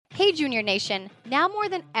Hey Junior Nation, now more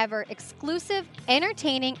than ever, exclusive,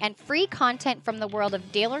 entertaining, and free content from the world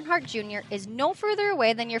of Dale Earnhardt Jr. is no further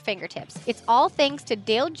away than your fingertips. It's all thanks to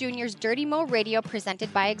Dale Jr.'s Dirty Mo Radio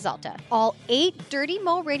presented by Exalta. All 8 Dirty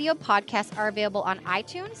Mo Radio podcasts are available on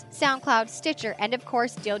iTunes, SoundCloud, Stitcher, and of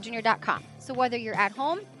course, DaleJr.com. So whether you're at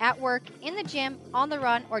home, at work, in the gym, on the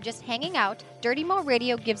run, or just hanging out, Dirty Mo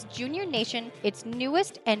Radio gives Junior Nation its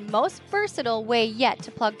newest and most versatile way yet to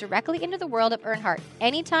plug directly into the world of Earnhardt,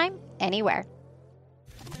 anytime, anywhere.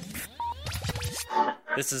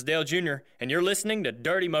 This is Dale Jr., and you're listening to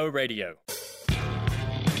Dirty Mo Radio.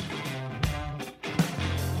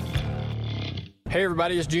 Hey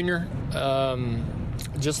everybody, it's Junior.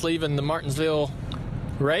 Just leaving the Martinsville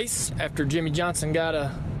race after Jimmy Johnson got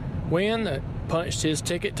a win that punched his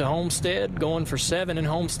ticket to Homestead, going for 7 in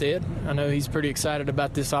Homestead. I know he's pretty excited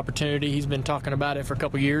about this opportunity. He's been talking about it for a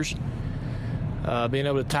couple years. Being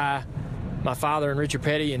able to tie my father and Richard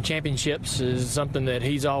Petty in championships is something that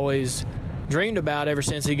he's always dreamed about ever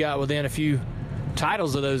since he got within a few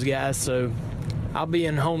titles of those guys. So I'll be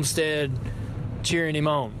in Homestead cheering him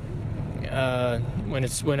on.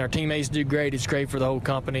 When our teammates do great, it's great for the whole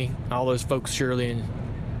company. All those folks surely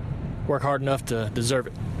work hard enough to deserve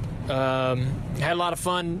it. Had a lot of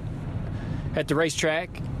fun at the racetrack.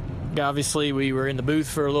 Obviously, we were in the booth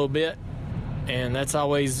for a little bit, and that's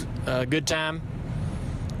always a good time.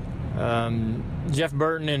 Jeff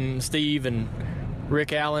Burton and Steve and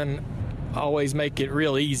Rick Allen always make it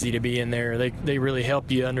real easy to be in there. They really help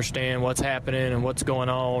you understand what's happening and what's going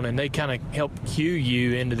on, and they kind of help cue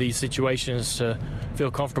you into these situations to feel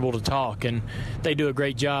comfortable to talk, and they do a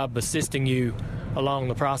great job assisting you along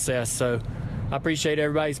the process. So I appreciate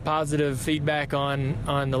everybody's positive feedback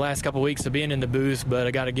on the last couple of weeks of being in the booth, but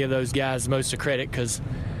I got to give those guys most of credit because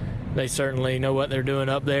they certainly know what they're doing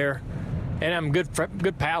up there. And I'm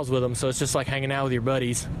good pals with them, so it's just like hanging out with your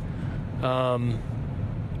buddies.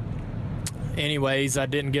 Anyways, I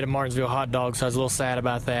didn't get a Martinsville hot dog, so I was a little sad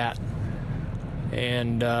about that.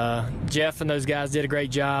 And Jeff and those guys did a great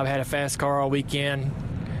job, had a fast car all weekend.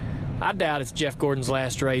 I doubt it's Jeff Gordon's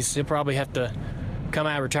last race. He'll probably have to come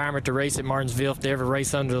out of retirement to race at Martinsville if they ever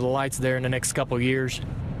race under the lights there in the next couple of years.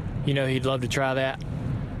 You know, he'd love to try that.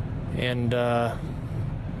 And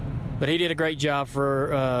but he did a great job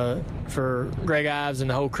for Greg Ives and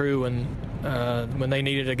the whole crew, and when they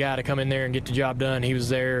needed a guy to come in there and get the job done, he was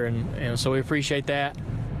there, and so we appreciate that.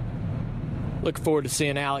 Looking forward to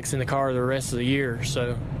seeing Alex in the car the rest of the year,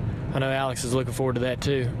 so I know Alex is looking forward to that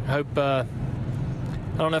too. I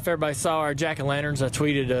don't know if everybody saw our jack-o'-lanterns. I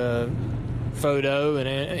tweeted a photo and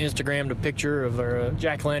Instagrammed a picture of our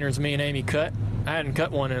jack-o'-lanterns me and Amy cut. I hadn't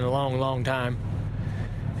cut one in a long, long time,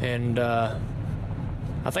 and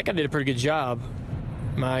I think I did a pretty good job.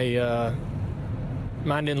 Mine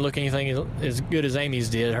didn't look anything as good as Amy's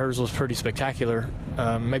did. Hers was pretty spectacular.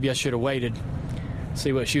 Maybe I should have waited,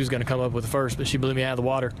 see what she was going to come up with first, but she blew me out of the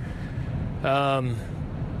water.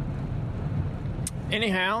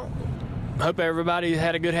 Anyhow, hope everybody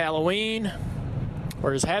had a good Halloween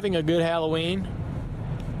or is having a good Halloween.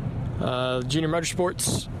 Junior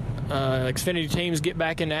Motorsports Xfinity teams get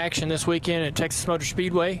back into action this weekend at Texas Motor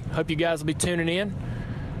Speedway. Hope you guys will be tuning in.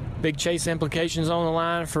 Big chase implications on the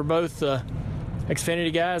line for both the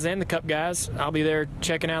Xfinity guys and the Cup guys. I'll be there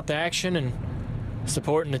checking out the action and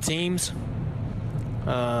supporting the teams.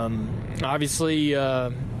 Obviously,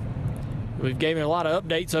 we've given a lot of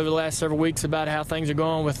updates over the last several weeks about how things are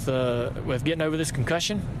going with getting over this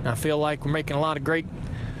concussion. I feel like we're making a lot of great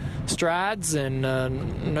strides and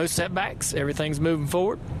no setbacks. Everything's moving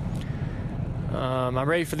forward. I'm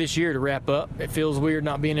ready for this year to wrap up. It feels weird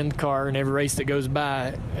not being in the car, and every race that goes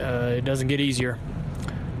by, it doesn't get easier.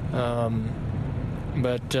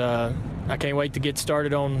 But I can't wait to get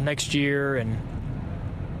started on next year and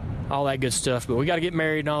all that good stuff. But we got to get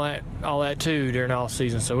married and all that too during all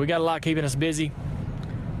season. So we got a lot keeping us busy.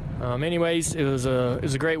 Anyways, it was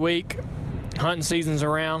a great week. Hunting season's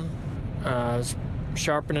around.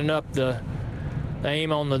 Sharpening up the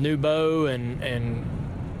aim on the new bow and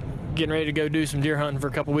getting ready to go do some deer hunting for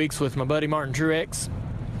a couple weeks with my buddy Martin Truex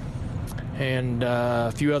and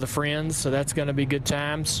a few other friends. So that's going to be good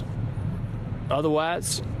times.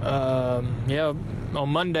 Otherwise, on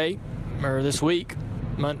Monday, or this week,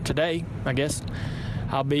 today, I guess,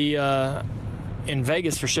 I'll be in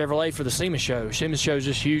Vegas for Chevrolet for the SEMA show. SEMA show is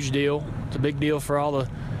just a huge deal. It's a big deal for all the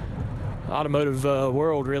automotive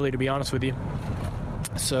world, really, to be honest with you.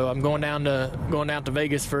 So I'm going down to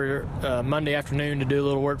Vegas for Monday afternoon to do a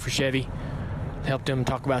little work for Chevy, help them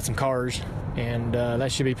talk about some cars, and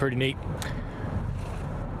that should be pretty neat.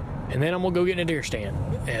 And then I'm going to go get in a deer stand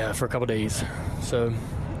for a couple days. So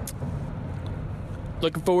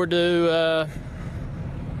looking forward to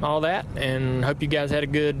all that, and hope you guys had a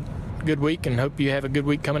good week, and hope you have a good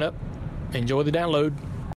week coming up. Enjoy the download.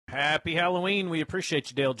 Happy Halloween. We appreciate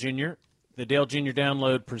you, Dale Jr. The Dale Jr.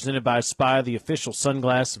 download presented by Spy, the official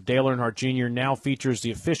sunglass of Dale Earnhardt Jr., now features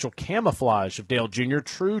the official camouflage of Dale Jr.,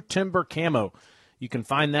 True Timber Camo. You can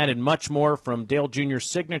find that and much more from Dale Jr.'s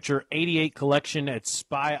signature 88 collection at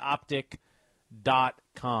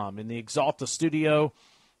spyoptic.com. In the Exalta studio,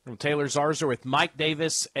 from Taylor Zarzer with Mike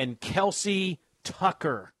Davis and Kelsey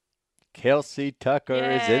Tucker. Kelsey Tucker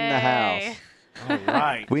is in the house. All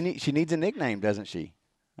right. She needs a nickname, doesn't she?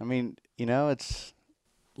 I mean, it's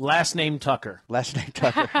last name Tucker. Last name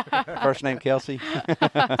Tucker. First name Kelsey.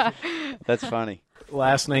 That's funny.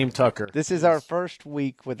 Last name Tucker. This is our first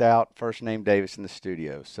week without first name Davis in the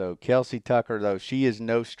studio. So Kelsey Tucker, though, she is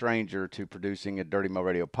no stranger to producing a Dirty Mo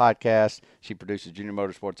Radio podcast. She produces Junior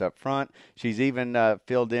Motorsports Up Front. She's even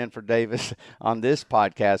filled in for Davis on this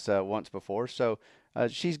podcast once before. So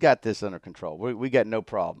she's got this under control. We got no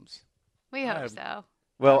problems. We hope so.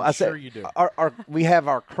 Well, I'm sure you do. We have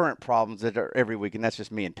our current problems that are every week, and that's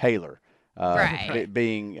just me and Taylor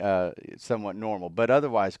being somewhat normal. But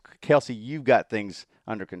otherwise, Kelsey, you've got things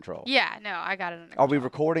under control. Yeah, no, I got it under control. Are we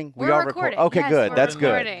recording? We are recording. Okay, yes, good. That's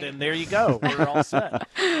recording. good. Then there you go. We're all set.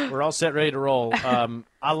 We're all set, ready to roll.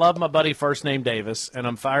 I love my buddy First Name Davis, and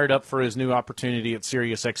I'm fired up for his new opportunity at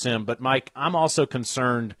SiriusXM. But, Mike, I'm also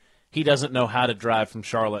concerned he doesn't know how to drive from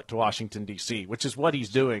Charlotte to Washington, D.C., which is what he's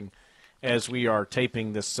doing as we are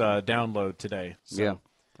taping this download today. So, yeah,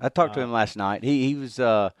 I talked to him last night. He was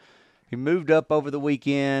he moved up over the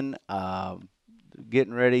weekend,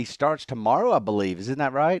 getting ready. Starts tomorrow, I believe. Isn't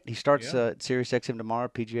that right? He starts at SiriusXM tomorrow,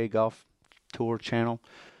 PGA Golf Tour channel.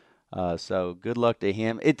 So good luck to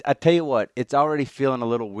him. I tell you what, it's already feeling a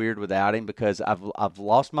little weird without him because I've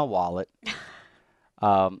lost my wallet.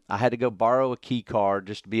 I had to go borrow a key card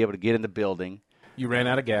just to be able to get in the building. You ran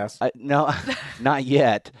out of gas. No, not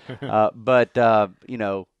yet. But I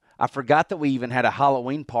forgot that we even had a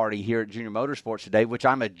Halloween party here at Junior Motorsports today, which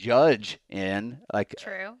I'm a judge in.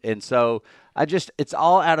 True. And so it's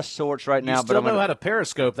all out of sorts right now. You still know how to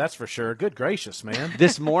Periscope, that's for sure. Good gracious, man.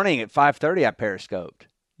 This morning at 5:30, I Periscoped.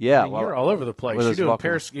 Yeah, you're all over the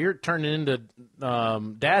place. You're turning into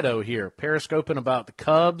Dado here, periscoping about the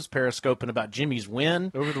Cubs, periscoping about Jimmy's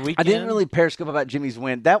win over the weekend. I didn't really periscope about Jimmy's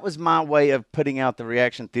win. That was my way of putting out the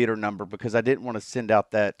Reaction Theater number because I didn't want to send out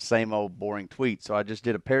that same old boring tweet. So I just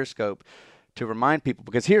did a periscope to remind people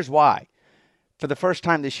because here's why. For the first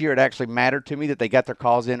time this year, it actually mattered to me that they got their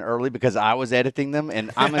calls in early because I was editing them. And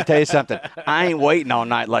I'm going to tell you something. I ain't waiting all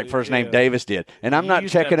night like First Name Davis did. And I'm not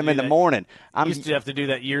checking them in the morning. I used to have to do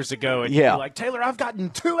that years ago. And you'd be like, Taylor, I've gotten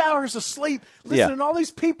 2 hours of sleep listening to all these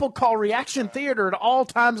people call Reaction Theater at all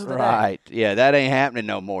times of the day. Right. Yeah, that ain't happening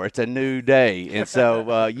no more. It's a new day. And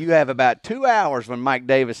so you have about 2 hours when Mike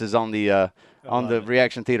Davis is on the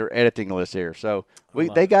Reaction Theater editing list here. So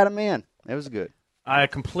they got him in. It was good. I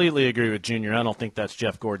completely agree with Junior. I don't think that's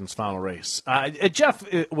Jeff Gordon's final race. Jeff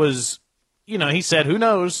was, he said, who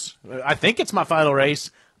knows? I think it's my final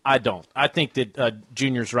race. I don't. I think that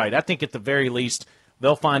Junior's right. I think at the very least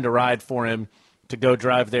they'll find a ride for him to go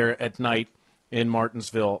drive there at night in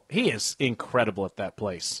Martinsville. He is incredible at that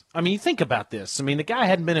place. I mean, you think about this. I mean, the guy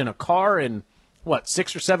hadn't been in a car in,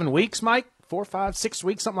 6 or 7 weeks, Mike? 4, 5, 6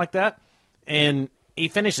 weeks, something like that. And he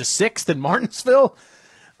finishes 6th in Martinsville.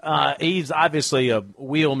 He's obviously a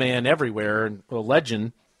wheelman everywhere and a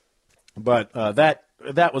legend, but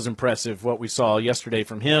that was impressive what we saw yesterday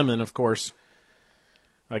from him. And, of course,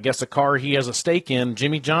 I guess a car he has a stake in,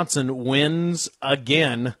 Jimmy Johnson wins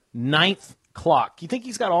again, 9th clock. You think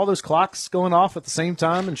he's got all those clocks going off at the same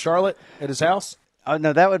time in Charlotte at his house? Oh,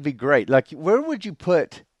 no, that would be great. Like, where would you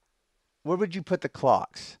put the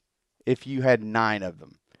clocks if you had 9 of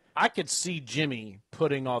them? I could see Jimmy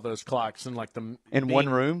putting all those clocks in one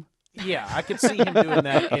room. Yeah, I could see him doing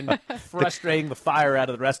that and frustrating the fire out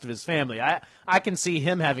of the rest of his family. I can see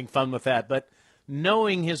him having fun with that, but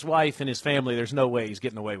knowing his wife and his family, there's no way he's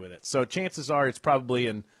getting away with it. So chances are it's probably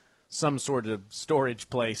in some sort of storage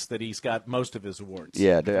place that he's got most of his awards.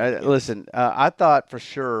 Yeah, listen, I thought for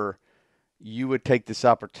sure you would take this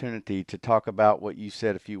opportunity to talk about what you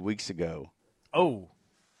said a few weeks ago. Oh.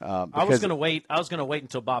 I was going to wait.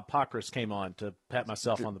 Until Bob Pockris came on to pat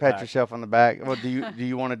myself on the back. Pat yourself on the back. Well, do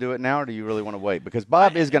you want to do it now, or do you really want to wait? Because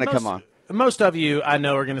Bob is going to come on. Most of you I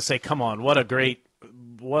know are going to say, "Come on, what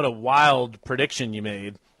a wild prediction you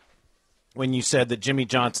made when you said that Jimmy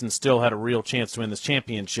Johnson still had a real chance to win this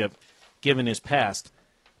championship, given his past."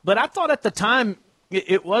 But I thought at the time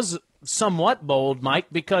it was somewhat bold, Mike,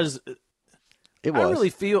 because it was.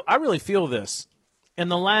 I really feel this in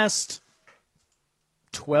the last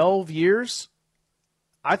 12 years,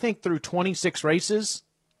 I think through 26 races,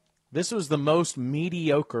 this was the most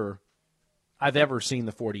mediocre I've ever seen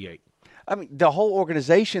the 48. I mean, the whole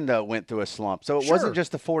organization, though, went through a slump. So it wasn't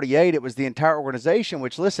just the 48. It was the entire organization,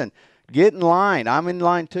 which, listen, get in line. I'm in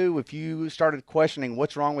line, too. If you started questioning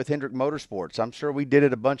what's wrong with Hendrick Motorsports, I'm sure we did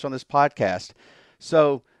it a bunch on this podcast.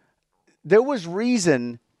 So there was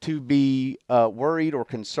reason to be worried or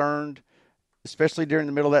concerned, especially during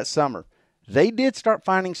the middle of that summer. They did start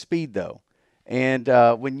finding speed, though. And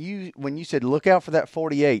when you said look out for that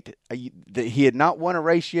 48, he had not won a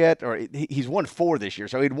race yet, or he's won 4 this year,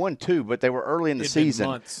 so he'd won 2, but they were early in the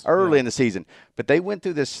season. In the season, but they went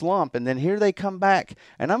through this slump, and then here they come back.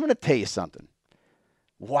 And I'm going to tell you something.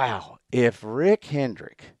 Wow, if Rick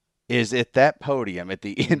Hendrick is at that podium at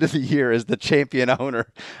the end of the year as the champion owner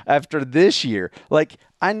after this year, like,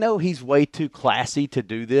 I know he's way too classy to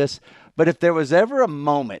do this, but if there was ever a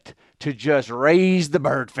moment to just raise the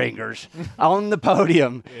bird fingers on the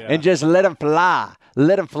podium and just let them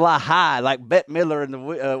fly high, like Bette Midler in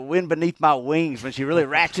the Wind Beneath My Wings when she really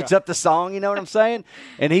ratchets up the song, you know what I'm saying?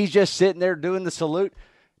 And he's just sitting there doing the salute.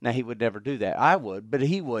 Now, he would never do that. I would, but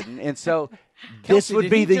he wouldn't. And so this would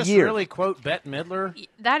be the year. Did he just really quote Bette Midler?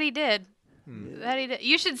 That he did. That he did.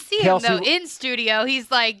 You should see him, though, in studio. He's,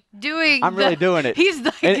 like, doing really doing it. He's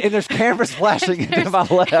like, and there's cameras flashing into my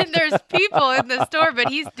left. And there's people in the store, but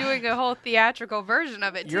he's doing a whole theatrical version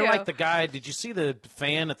of it, too. You're like the guy. Did you see the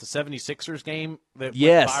fan at the 76ers game that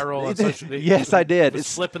went viral on social media? Yes, I did.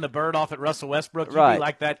 Was flipping the bird off at Russell Westbrook. You'd Right. be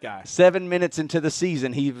like that guy. 7 minutes into the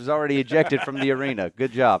season, he was already ejected from the arena.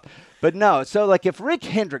 Good job. But no, so like if Rick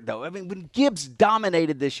Hendrick, though, I mean, when Gibbs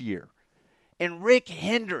dominated this year, and Rick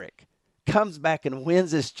Hendrick comes back and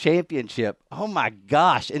wins this championship, oh my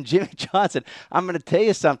gosh, and Jimmy Johnson, I'm going to tell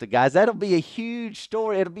you something, guys, that'll be a huge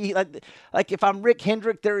story. It'll be like if I'm Rick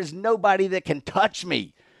Hendrick, there is nobody that can touch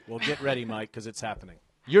me. Well, get ready, Mike, because it's happening.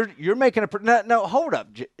 You're making a no, hold up.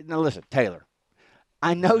 Now listen, Taylor,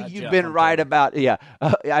 I know you've been right about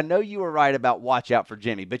I know you were right about watch out for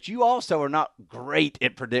Jimmy, but you also are not great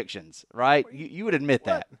at predictions, right? You would admit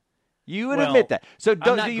that. You would admit that. So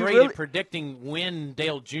I'm not do you great really at predicting when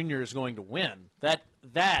Dale Jr. is going to win. That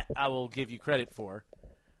I will give you credit for.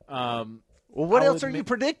 Well, what else are you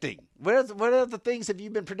predicting? What other things have you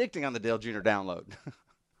been predicting on the Dale Jr. download?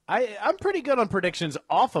 I'm pretty good on predictions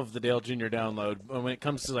off of the Dale Jr. download when it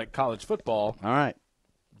comes to like college football. All right.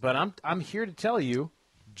 But I'm here to tell you,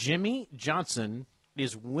 Jimmy Johnson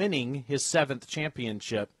is winning his 7th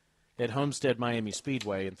championship at Homestead Miami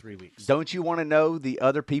Speedway in 3 weeks. Don't you want to know the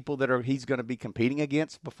other people that he's going to be competing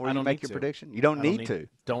against before you make your prediction? You don't need to.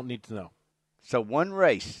 Don't need to know. So one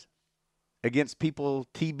race against people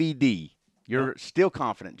TBD. You're still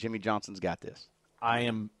confident Jimmy Johnson's got this. I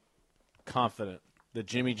am confident that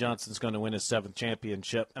Jimmy Johnson's going to win his 7th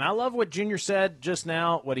championship. And I love what Junior said just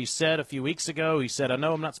now, what he said a few weeks ago. He said, I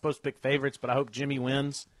know I'm not supposed to pick favorites, but I hope Jimmy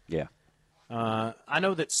wins. Yeah. I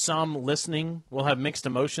know that some listening will have mixed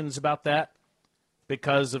emotions about that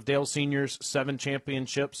because of Dale Sr.'s 7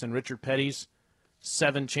 championships and Richard Petty's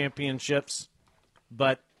 7 championships.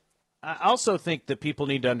 But I also think that people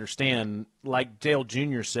need to understand, like Dale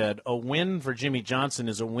Jr. said, a win for Jimmy Johnson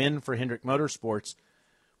is a win for Hendrick Motorsports,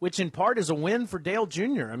 which in part is a win for Dale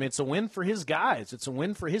Jr. I mean, it's a win for his guys. It's a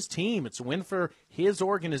win for his team. It's a win for his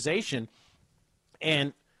organization.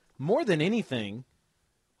 And more than anything,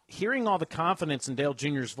 hearing all the confidence in Dale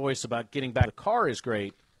Jr.'s voice about getting back the car is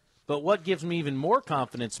great, but what gives me even more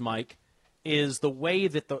confidence, Mike, is the way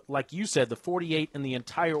that, like you said, the 48 and the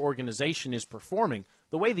entire organization is performing.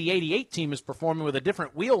 The way the 88 team is performing with a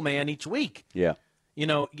different wheelman each week,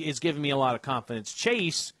 is giving me a lot of confidence.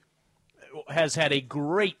 Chase has had a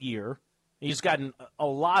great year. He's gotten a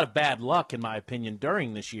lot of bad luck, in my opinion,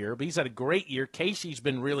 during this year, but he's had a great year. Casey's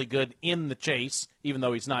been really good in the chase, even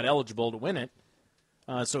though he's not eligible to win it.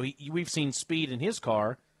 So we've seen speed in his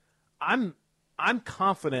car. I'm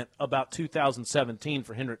confident about 2017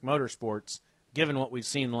 for Hendrick Motorsports, given what we've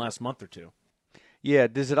seen in the last month or two. Yeah.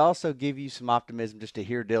 Does it also give you some optimism just to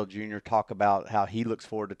hear Dale Jr. talk about how he looks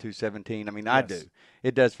forward to 2017? I mean, yes. I do.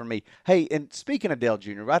 It does for me. Hey, and speaking of Dale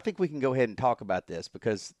Jr., I think we can go ahead and talk about this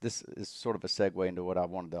because this is sort of a segue into what I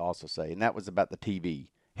wanted to also say, and that was about the TV,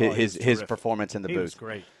 his performance in the booth. He was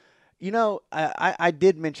great. You know, I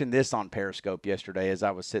did mention this on Periscope yesterday as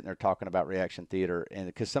I was sitting there talking about Reaction Theater, and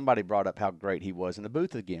because somebody brought up how great he was in the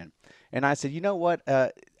booth again. And I said, you know what,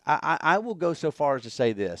 I will go so far as to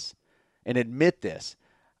say this and admit this.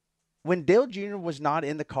 When Dale Jr. was not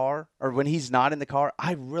in the car, or when he's not in the car,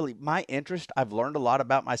 my interest, I've learned a lot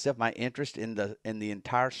about myself, my interest in the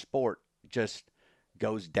entire sport just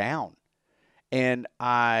goes down. and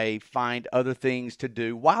I find other things to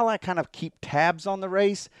do while I kind of keep tabs on the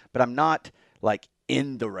race, but I'm not like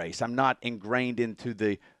in the race. I'm not ingrained into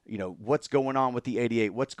the, what's going on with the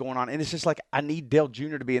 88, what's going on. And it's just like, I need Dale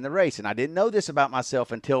Jr. to be in the race. And I didn't know this about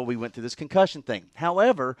myself until we went through this concussion thing.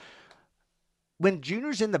 However, when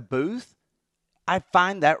Junior's in the booth, I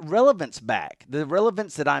find that relevance back, the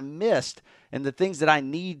relevance that I missed and the things that I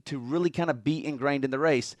need to really kind of be ingrained in the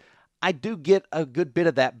race. I do get a good bit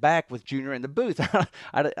of that back with Junior in the booth.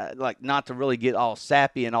 I like not to really get all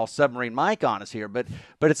sappy and all submarine Mike on us here, but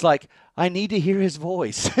it's like I need to hear his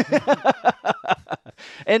voice.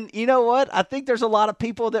 And you know what? I think there's a lot of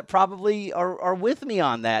people that probably are with me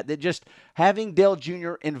on that just having Dale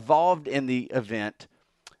Jr. involved in the event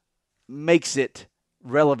makes it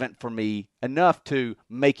relevant for me enough to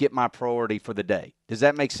make it my priority for the day. Does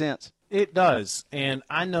that make sense? It does. And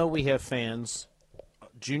I know we have fans.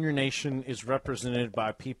 Junior Nation is represented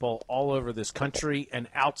by people all over this country and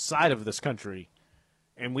outside of this country.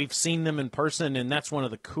 And we've seen them in person, and that's one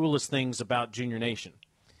of the coolest things about Junior Nation.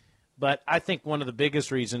 But I think one of the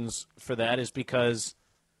biggest reasons for that is because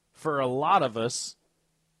for a lot of us,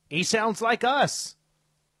 he sounds like us.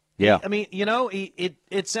 Yeah. I mean,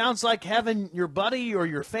 it sounds like having your buddy or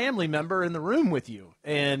your family member in the room with you.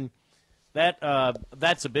 And that's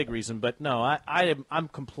a big reason. But no, I'm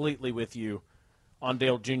completely with you on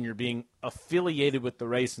Dale Jr. being affiliated with the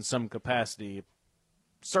race in some capacity.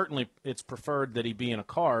 Certainly it's preferred that he be in a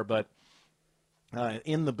car, but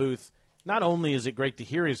in the booth, not only is it great to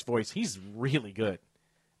hear his voice, he's really good.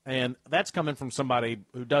 And that's coming from somebody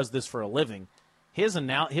who does this for a living.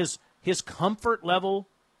 His comfort level,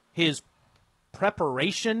 his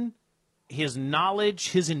preparation, his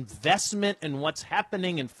knowledge, his investment in what's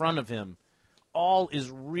happening in front of him, all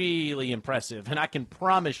is really impressive. And I can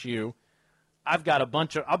promise you, I've got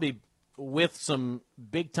I'll be with some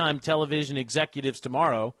big-time television executives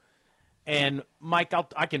tomorrow, and Mike,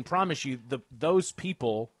 I can promise you those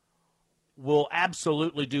people will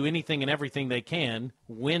absolutely do anything and everything they can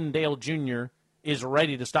when Dale Jr. is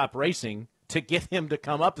ready to stop racing to get him to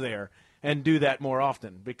come up there and do that more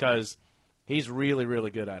often because he's really,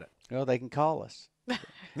 really good at it. Well, they can call us.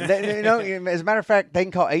 As a matter of fact, they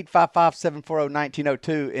can call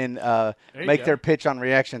 855-740-1902 and make their pitch on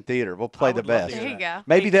Reaction Theater. We'll play the best. There you go.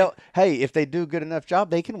 Maybe if they do a good enough job,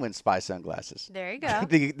 they can win Spy Sunglasses. There you go.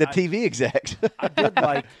 the TV execs. I did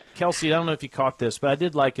like, Kelsey, I don't know if you caught this, but I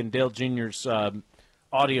did like in Dale Jr.'s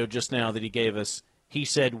audio just now that he gave us, he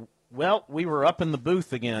said, well, we were up in the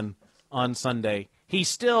booth again on Sunday. He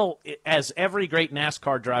still, as every great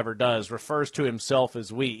NASCAR driver does, refers to himself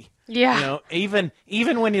as we. Yeah. Even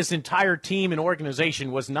when his entire team and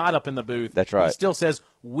organization was not up in the booth. That's right. He still says,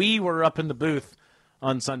 we were up in the booth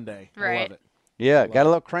on Sunday. Right. I love it. Yeah, got a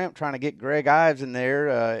little cramp trying to get Greg Ives in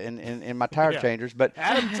there in my tire changers. But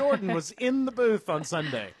Adam Jordan was in the booth on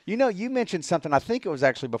Sunday. You mentioned something. I think it was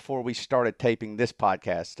actually before we started taping this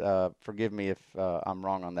podcast. Forgive me if I'm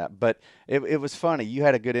wrong on that. But it was funny. You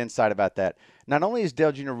had a good insight about that. Not only is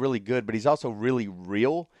Dale Jr. really good, but he's also really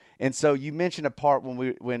real. And so you mentioned a part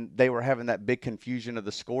when they were having that big confusion of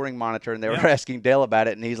the scoring monitor, and they were asking Dale about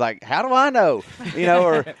it, and he's like, "How do I know?"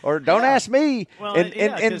 Or don't ask me. Well,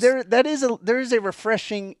 and there is a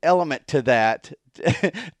refreshing element to that,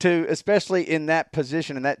 to especially in that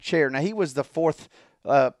position in that chair. Now he was the fourth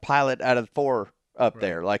pilot out of four up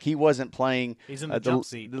there, like he wasn't playing. He's in the jump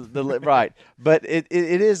seat, right? But it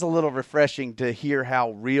is a little refreshing to hear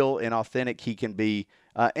how real and authentic he can be.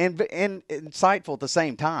 And insightful at the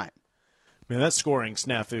same time. Man, that scoring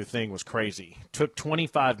snafu thing was crazy. Took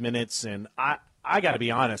 25 minutes, and I got to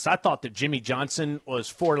be honest, I thought that Jimmy Johnson was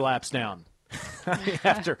 4 laps down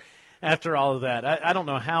after all of that. I don't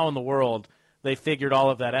know how in the world they figured all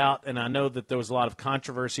of that out, and I know that there was a lot of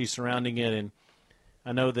controversy surrounding it, and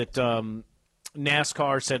I know that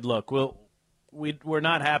NASCAR said, look, we're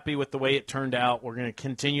not happy with the way it turned out. We're going to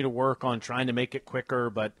continue to work on trying to make it quicker,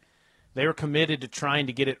 but they were committed to trying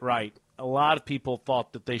to get it right. A lot of people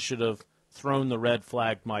thought that they should have thrown the red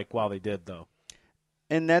flag, Mike, while they did, though.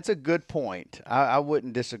 And that's a good point. I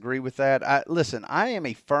wouldn't disagree with that. Listen, I am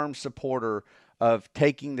a firm supporter of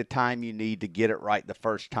taking the time you need to get it right the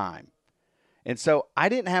first time. And so I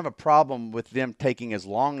didn't have a problem with them taking as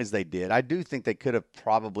long as they did. I do think they could have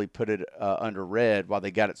probably put it under red while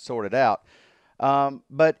they got it sorted out.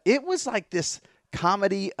 But it was like this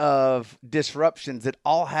comedy of disruptions that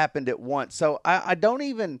all happened at once. So I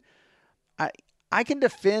can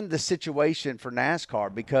defend the situation for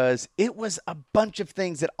NASCAR because it was a bunch of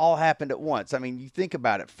things that all happened at once. I mean, you think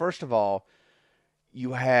about it. First of all,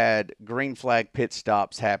 you had green flag pit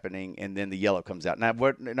stops happening, and then the yellow comes out. Now,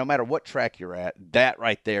 no matter what track you're at, that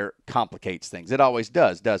right there complicates things. It always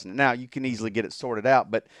does, doesn't it? Now, you can easily get it sorted out,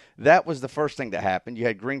 but that was the first thing that happened. You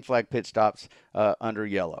had green flag pit stops under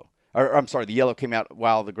yellow. Or, I'm sorry, the yellow came out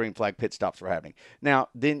while the green flag pit stops were happening. Now,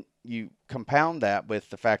 then you compound that with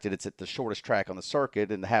the fact that it's at the shortest track on the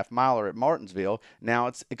circuit and the half-miler at Martinsville. Now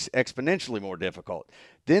it's exponentially more difficult.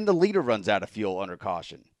 Then the leader runs out of fuel under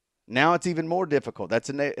caution. Now it's even more difficult. That's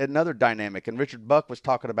another dynamic. And Richard Buck was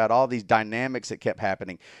talking about all these dynamics that kept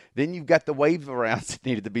happening. Then you've got the wave arounds that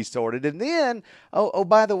needed to be sorted. And then,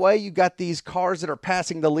 by the way, you've got these cars that are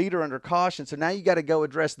passing the leader under caution. So now you got to go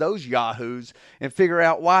address those yahoos and figure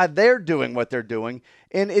out why they're doing what they're doing.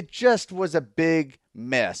 And it just was a big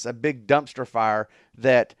mess, a big dumpster fire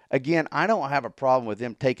that, again, I don't have a problem with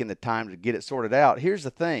them taking the time to get it sorted out. Here's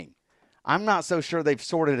the thing. I'm not so sure they've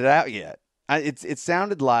sorted it out yet. It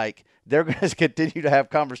sounded like they're going to continue to have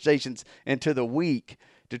conversations into the week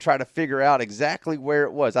to try to figure out exactly where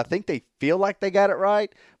it was. I think they feel like they got it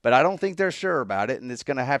right, but I don't think they're sure about it, and it's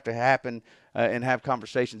going to happen and have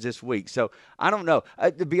conversations this week. So I don't know.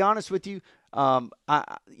 To be honest with you,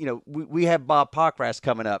 we have Bob Pockras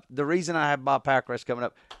coming up. The reason I have Bob Pockras coming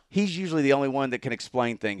up, he's usually the only one that can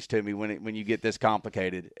explain things to me when you get this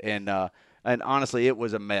complicated. And honestly, it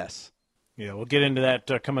was a mess. Yeah, we'll get into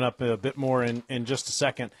that coming up a bit more in just a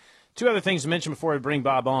second. Two other things to mention before I bring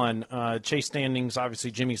Bob on. Chase standings, obviously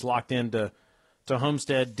Jimmy's locked into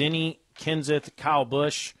Homestead. Denny, Kenseth, Kyle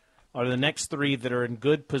Busch are the next three that are in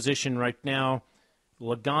good position right now.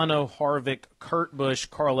 Logano, Harvick, Kurt Busch,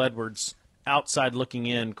 Carl Edwards outside looking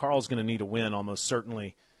in. Carl's going to need a win almost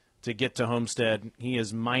certainly to get to Homestead. He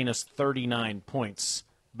is minus 39 points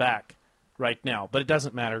back right now. But it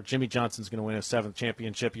doesn't matter. Jimmy Johnson's going to win his 7th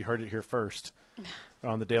championship. You heard it here first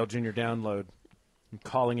on the Dale Jr. Download. I'm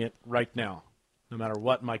calling it right now, no matter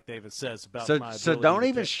what Mike Davis says about my ability. So don't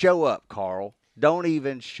even show up, Carl. Don't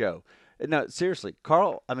even show. No, seriously,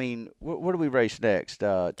 Carl, I mean, where do we race next?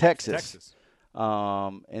 Texas.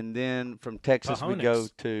 And then from Texas we go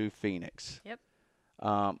to Phoenix. Yep.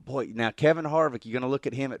 Now Kevin Harvick, you're going to look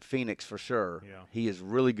at him at Phoenix for sure. Yeah. He is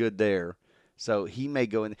really good there. So he may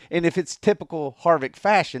go in. And if it's typical Harvick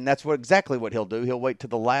fashion, that's exactly what he'll do. He'll wait to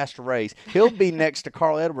the last race. He'll be next to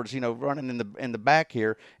Carl Edwards, running in the back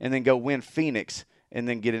here, and then go win Phoenix and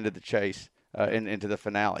then get into the chase into the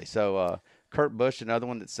finale. So Kurt Busch, another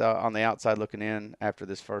one that's on the outside looking in after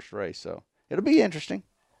this first race. So it'll be interesting.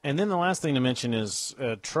 And then the last thing to mention is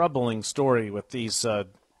a troubling story with these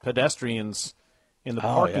pedestrians in the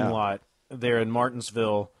parking lot there in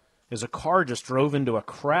Martinsville. As a car just drove into a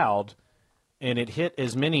crowd, and it hit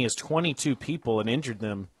as many as 22 people and injured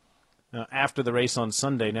them after the race on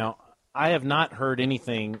Sunday. Now, I have not heard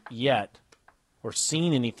anything yet or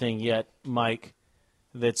seen anything yet, Mike,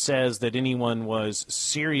 that says that anyone was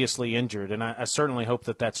seriously injured, and I certainly hope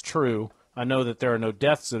that that's true. I know that there are no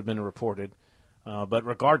deaths that have been reported, but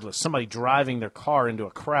regardless, somebody driving their car into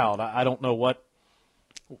a crowd, I don't know what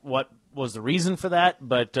was the reason for that,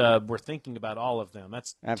 but we're thinking about all of them.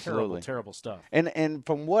 That's absolutely terrible stuff. And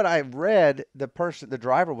from what I've read, the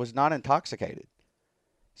driver was not intoxicated.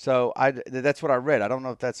 So that's what I read. I don't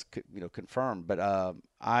know if that's confirmed, but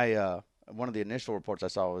one of the initial reports I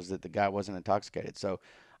saw was that the guy wasn't intoxicated. So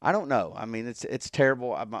I don't know. I mean, it's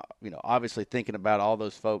terrible. I'm obviously thinking about all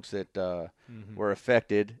those folks that were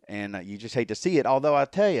affected, and you just hate to see it. Although I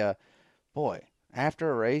tell you, boy, after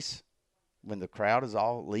a race, when the crowd is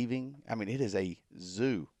all leaving, I mean, it is a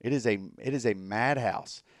zoo. It is a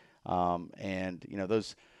madhouse. And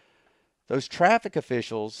those traffic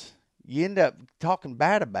officials, you end up talking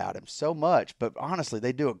bad about them so much, but honestly,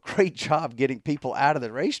 they do a great job getting people out of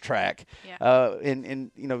the racetrack. Yeah.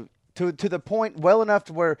 To the point well enough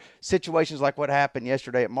to where situations like what happened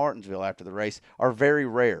yesterday at Martinsville after the race are very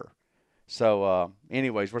rare. So,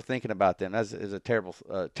 anyways, we're thinking about them. That is a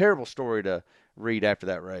terrible story to read after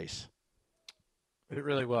that race. It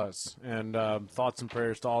really was. And thoughts and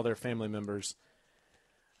prayers to all their family members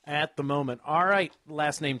at the moment. All right,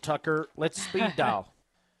 last name Tucker. Let's speed dial.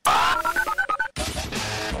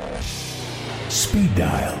 Speed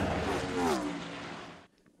dial.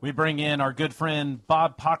 We bring in our good friend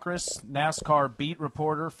Bob Pockras, NASCAR beat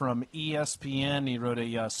reporter from ESPN. He wrote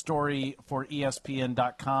a story for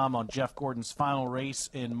ESPN.com on Jeff Gordon's final race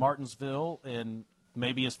in Martinsville, and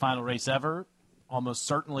maybe his final race ever. Almost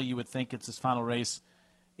certainly you would think it's his final race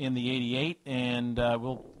in the 88, and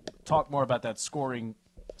we'll talk more about that scoring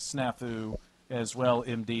snafu as well,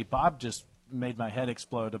 MD. Bob just made my head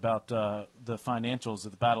explode about the financials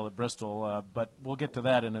of the battle at Bristol, but we'll get to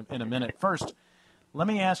that in a minute. First, let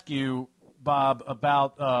me ask you, Bob,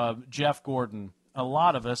 about Jeff Gordon a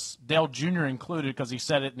lot of us, Dale Jr. included, because he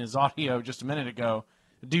said it in his audio just a minute ago,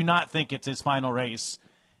 do not think it's his final race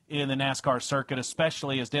in the NASCAR circuit,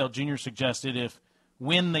 especially, as Dale Jr. suggested,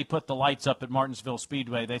 when they put the lights up at Martinsville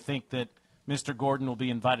Speedway, they think that Mr. Gordon will be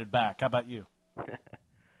invited back. How about you?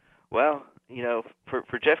 Well,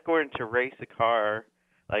 for Jeff Gordon to race a car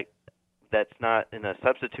like that's not in a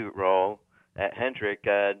substitute role at Hendrick,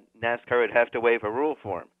 NASCAR would have to waive a rule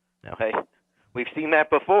for him. Now, hey, we've seen that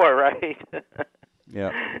before, right?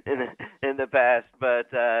 Yeah. In the past, but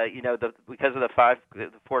because of the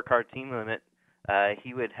 4-car team limit,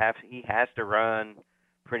 he has to run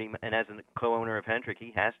pretty much, and as a co-owner of Hendrick,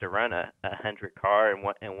 he has to run a Hendrick car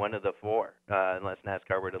in one of the 4, unless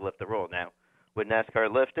NASCAR were to lift the rule. Now, would NASCAR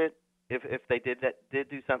lift it if they did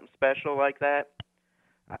do something special like that?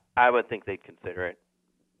 I would think they'd consider it.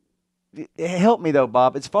 Help me though,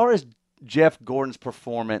 Bob. As far as Jeff Gordon's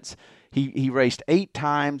performance, he raced 8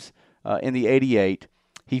 times in the 88.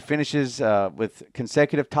 He finishes with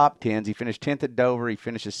consecutive top 10s. He finished 10th at Dover. He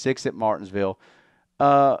finishes 6th at Martinsville.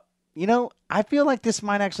 I feel like this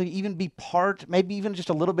might actually even be part, maybe even just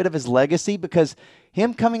a little bit of his legacy, because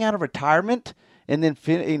him coming out of retirement and then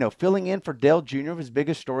filling in for Dale Jr., his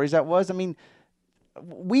biggest stories that was. I mean,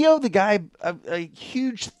 we owe the guy a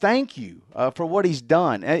huge thank you for what he's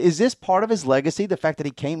done. Is this part of his legacy, the fact that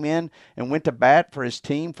he came in and went to bat for his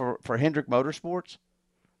team, for Hendrick Motorsports?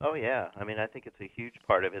 Oh yeah, I mean, I think it's a huge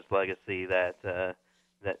part of his legacy that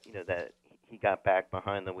he got back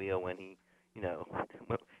behind the wheel when he,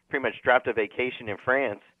 pretty much dropped a vacation in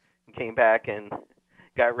France and came back and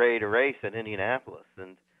got ready to race in Indianapolis.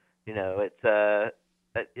 And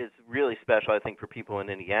it's really special, I think, for people in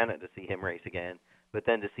Indiana to see him race again. But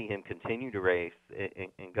then to see him continue to race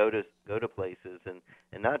and go to places and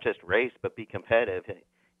not just race but be competitive.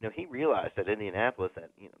 He realized at Indianapolis that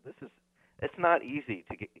it's not easy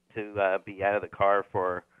to be out of the car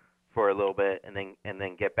for a little bit and then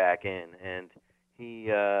get back in. And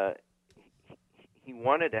he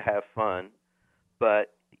wanted to have fun,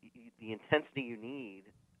 but the intensity you need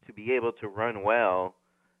to be able to run well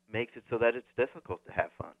makes it so that it's difficult to have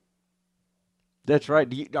fun. That's right.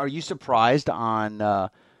 Are you surprised on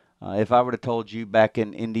if I would have told you back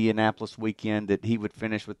in Indianapolis weekend that he would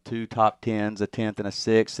finish with 2 top 10s, a 10th and a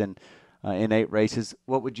 6th, and in 8 races?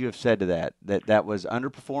 What would you have said to that? That was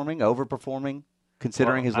underperforming, overperforing,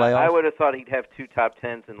 considering his layoff? I would have thought he'd have 2 top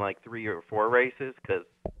 10s in like 3 or 4 races because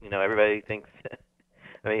everybody thinks.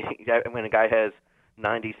 I mean, when a guy has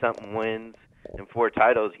 90-something wins and 4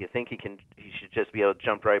 titles, you think he should just be able to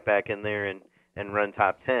jump right back in there and run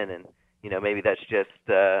top 10. And maybe that's just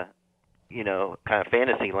kind of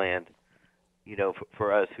fantasy land,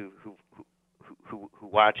 for us who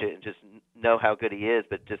watch it and just know how good he is,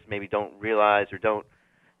 but just maybe don't realize or don't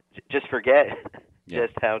just forget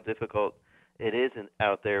just how difficult it is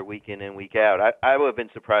out there week in and week out. I would have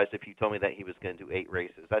been surprised if you told me that he was going to do 8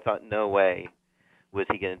 races. I thought no way was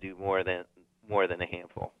he going to do more than a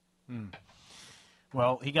handful.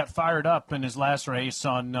 Well, he got fired up in his last race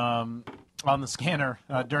on the scanner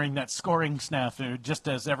during that scoring snafu, just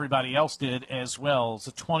as everybody else did as well. It's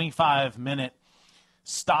a 25-minute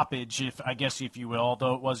stoppage, if you will,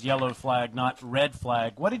 although it was yellow flag, not red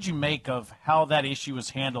flag. What did you make of how that issue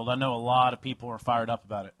was handled? I know a lot of people were fired up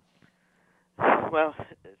about it. Well,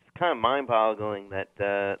 it's kind of mind-boggling that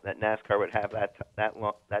NASCAR would have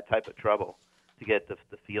that type of trouble to get the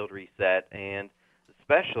field reset, and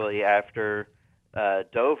especially after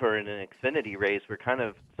Dover in an Xfinity race where kind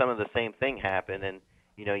of some of the same thing happened, and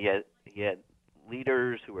you had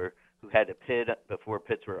leaders who had to pit before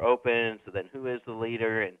pits were open. So then, who is the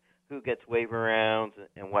leader and who gets waiver rounds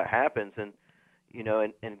and what happens? And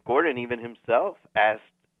and Gordon even himself asked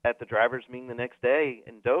at the drivers' meeting the next day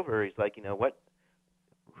in Dover. He's like,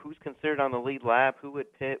 who's considered on the lead lap? Who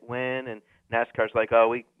would pit when? And NASCAR's like, oh,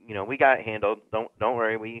 we got it handled. Don't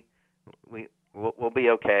worry, we'll be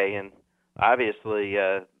okay. And obviously,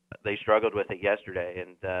 they struggled with it yesterday,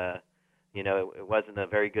 and it wasn't a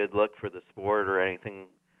very good look for the sport or anything.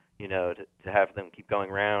 To have them keep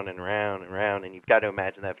going round and round and round, and you've got to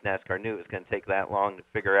imagine that if NASCAR knew it was going to take that long to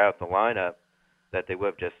figure out the lineup, that they would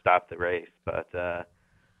have just stopped the race. But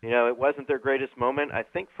it wasn't their greatest moment. I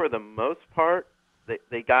think for the most part,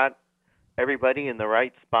 they got everybody in the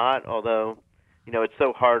right spot. Although, it's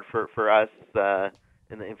so hard for us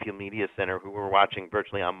in the infield media center who were watching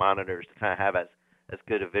virtually on monitors to kind of have as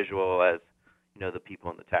good a visual as the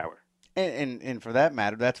people in the tower. And for that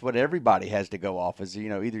matter, that's what everybody has to go off is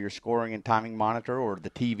either your scoring and timing monitor or the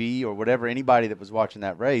TV or whatever. Anybody that was watching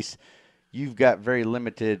that race, you've got very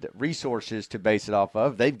limited resources to base it off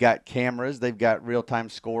of. They've got cameras, they've got real-time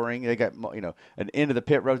scoring, they got an end of the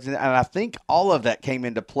pit roads, and I think all of that came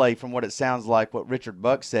into play from what it sounds like what Richard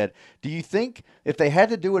Buck said. Do you think if they had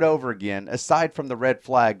to do it over again, aside from the red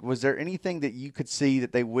flag, was there anything that you could see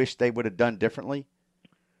that they wish they would have done differently?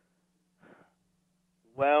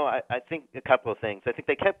 Well, I think a couple of things. I think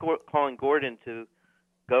they kept calling Gordon to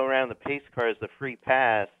go around the pace car as the free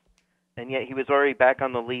pass, and yet he was already back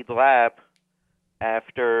on the lead lap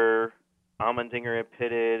after Allmendinger had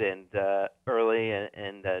pitted and early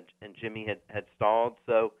and Jimmy had stalled.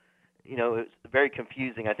 So, it was very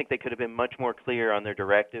confusing. I think they could have been much more clear on their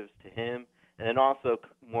directives to him, and then also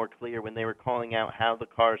more clear when they were calling out how the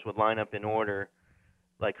cars would line up in order,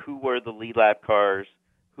 like who were the lead lap cars,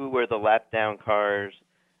 who were the lap down cars,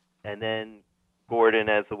 and then Gordon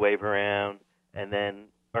as the wave around, and then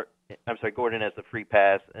Gordon as the free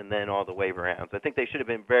pass, and then all the wave arounds. I think they should have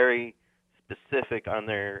been very specific on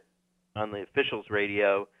the officials'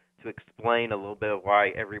 radio to explain a little bit of why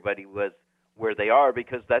everybody was where they are,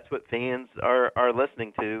 because that's what fans are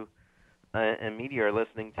listening to, and media are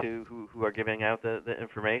listening to, who are giving out the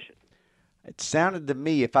information. It sounded to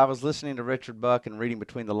me, if I was listening to Richard Buck and reading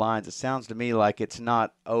between the lines, it sounds to me like it's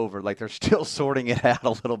not over, like they're still sorting it out a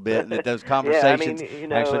little bit, and that those conversations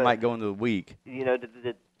actually might go into the week.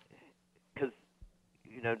 Because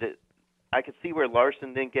I could see where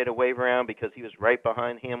Larson didn't get a wave around because he was right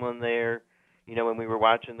behind Hamlin there. When we were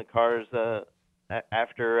watching the cars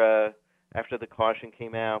after the caution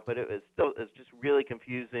came out, but it's just really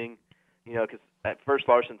confusing. Because at first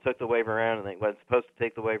Larson took the wave around and they wasn't supposed to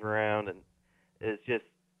take the wave around, and it's just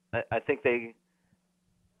I think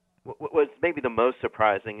what's maybe the most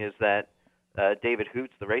surprising is that David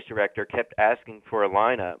Hoots, the race director, kept asking for a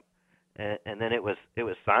lineup, and then it was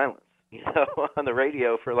silence, on the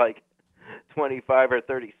radio for like 25 or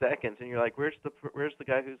 30 seconds, and you're like, where's the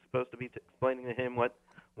guy who's supposed to be explaining to him what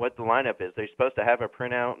the lineup is? They're supposed to have a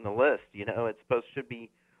printout and a list, it should be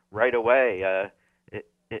right away.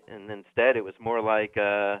 And instead, it was more like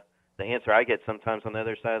the answer I get sometimes on the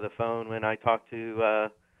other side of the phone when I talk to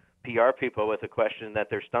PR people with a question that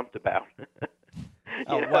they're stumped about.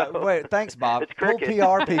 Wait, thanks, Bob. It's Pull cricket.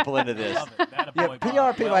 PR people into this. Boy,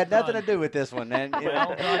 PR people well had nothing done. to do with this one, man.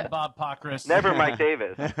 Well done, Bob Pockris. Never Mike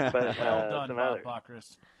Davis, but Well done, some Bob others.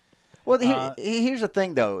 Pockris. Well, here's the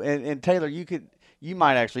thing, though, and Taylor, you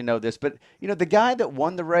might actually know this, but the guy that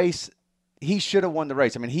won the race, he should have won the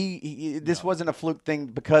race. I mean, this wasn't a fluke thing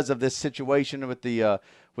because of this situation with the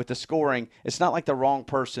scoring. It's not like the wrong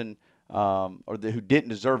person who didn't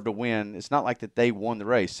deserve to win. It's not like that they won the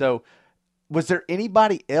race. So, was there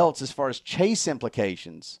anybody else as far as chase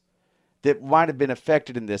implications that might have been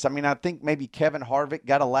affected in this? I mean, I think maybe Kevin Harvick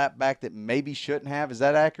got a lap back that maybe shouldn't have. Is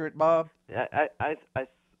that accurate, Bob? Yeah,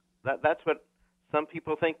 that's what some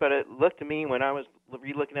people think, but it looked to me when I was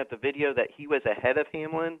re-looking at the video that he was ahead of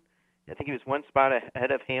Hamlin. I think he was one spot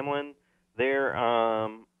ahead of Hamlin there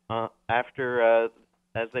after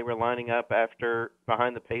as they were lining up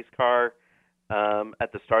behind the pace car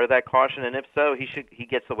at the start of that caution, and if so, he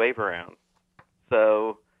gets the wave around.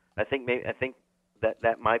 So I think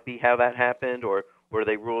that might be how that happened, or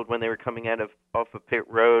they ruled when they were coming off of pit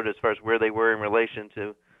road as far as where they were in relation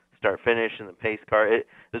to start finish in the pace car. It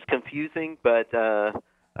was confusing, but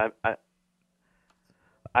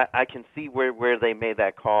I can see where they made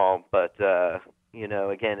that call, but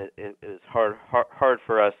again, it is hard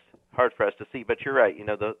for us to see. But you're right.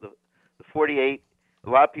 The 48. A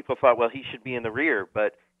lot of people thought, well, he should be in the rear,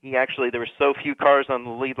 but there were so few cars on the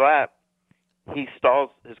lead lap. He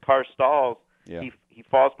stalls. His car stalls. Yeah. He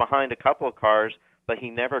falls behind a couple of cars, but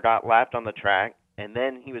he never got lapped on the track. And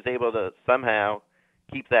then he was able to somehow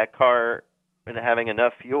keep that car and having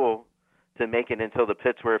enough fuel to make it until the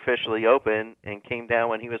pits were officially open and came down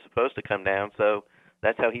when he was supposed to come down. So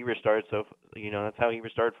that's how he restarted. That's how he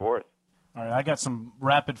restarted fourth. All right, I got some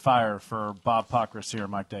rapid fire for Bob Pockris here,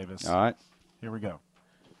 Mike Davis. All right. Here we go.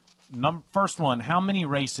 First one, how many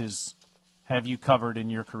races have you covered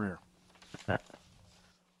in your career?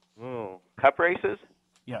 Cup races?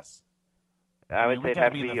 Yes. I would say it'd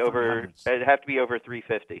have to be over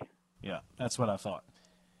 350. Yeah, that's what I thought.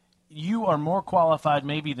 You are more qualified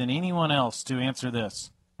maybe than anyone else to answer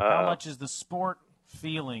this. How much is the sport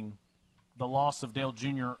feeling the loss of Dale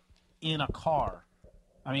Jr. in a car?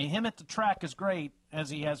 I mean, him at the track is great, as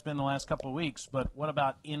he has been the last couple of weeks, but what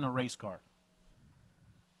about in a race car?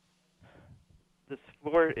 The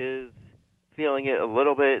sport is feeling it a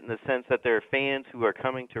little bit in the sense that there are fans who are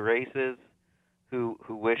coming to races who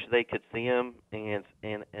wish they could see him, and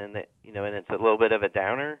it's a little bit of a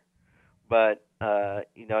downer. But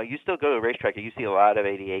you still go to a racetrack and you see a lot of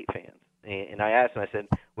 88 fans. And I asked him, I said,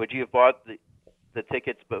 would you have bought the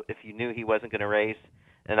tickets but if you knew he wasn't going to race?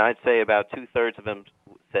 And I'd say about 2/3 of them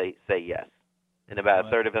say yes. And about a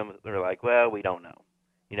third of them are like, well, we don't know.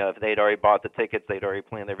 If they'd already bought the tickets, they'd already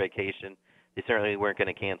planned their vacation, they certainly weren't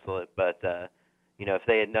going to cancel it. But, if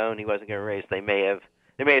they had known he wasn't going to race, they may have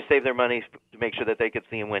saved their money to make sure that they could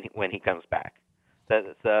see him when he comes back.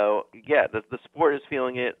 So, the sport is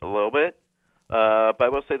feeling it a little bit. But I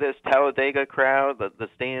will say this, Talladega crowd, the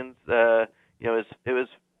stands, it was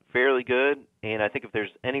fairly good. And I think if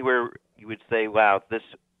there's anywhere you would say, wow, this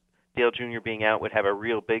Dale Jr. being out would have a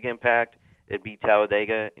real big impact, it'd be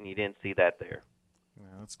Talladega, and you didn't see that there.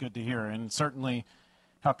 Yeah, that's good to hear. And certainly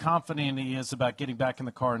how confident he is about getting back in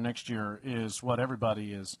the car next year is what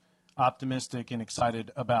everybody is optimistic and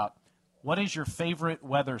excited about. What is your favorite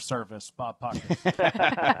weather service, Bob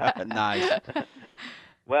Pockris? Nice.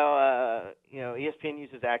 Well, ESPN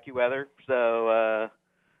uses AccuWeather, so I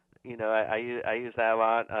use that a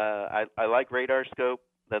lot. I like Radar Scope,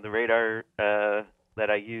 the radar that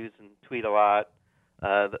I use and tweet a lot.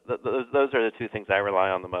 Those are the two things I rely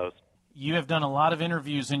on the most. You have done a lot of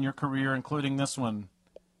interviews in your career, including this one.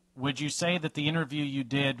 Would you say that the interview you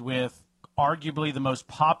did with arguably the most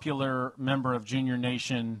popular member of Junior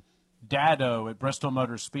Nation, Dado at Bristol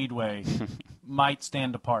Motor Speedway, might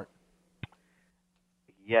stand apart?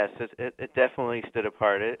 Yes, it definitely stood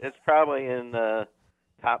apart. It's probably in the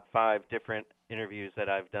top 5 different interviews that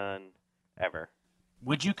I've done ever.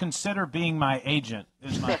 Would you consider being my agent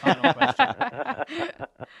is my final question.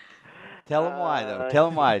 Tell him why, though. Tell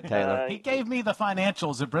him why, Taylor. He gave me the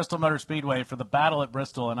financials at Bristol Motor Speedway for the battle at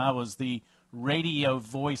Bristol, and I was the radio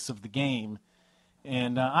voice of the game.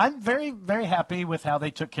 And I'm very, very happy with how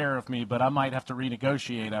they took care of me, but I might have to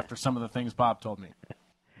renegotiate after some of the things Bob told me.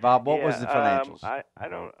 Bob, what was the financials? I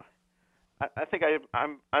don't. I think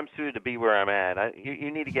I'm suited to be where I'm at.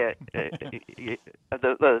 You need to get the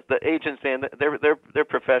agents in. They're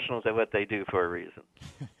professionals at what they do for a reason.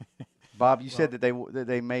 Bob, you said that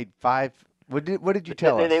they made 5. What did you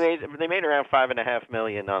tell us? They made around $5.5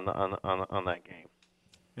 million on that game.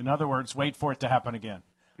 In other words, wait for it to happen again.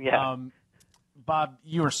 Yeah. Bob,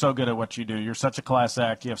 you are so good at what you do. You're such a class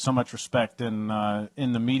act. You have so much respect in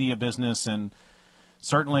the media business, and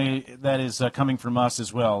certainly that is coming from us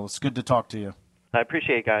as well. It's good to talk to you. I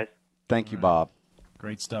appreciate it, guys. Thank you, Bob.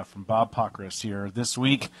 Great stuff from Bob Pockris here this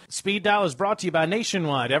week. Speed Dial is brought to you by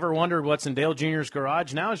Nationwide. Ever wondered what's in Dale Jr.'s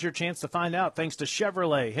garage? Now is your chance to find out thanks to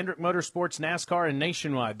Chevrolet, Hendrick Motorsports, NASCAR, and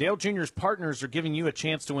Nationwide. Dale Jr.'s partners are giving you a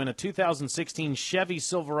chance to win a 2016 Chevy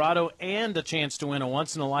Silverado and a chance to win a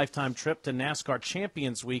once-in-a-lifetime trip to NASCAR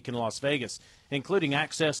Champions Week in Las Vegas, including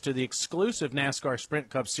access to the exclusive NASCAR Sprint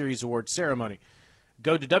Cup Series Award ceremony.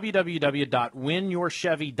 Go to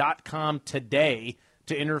www.winyourchevy.com today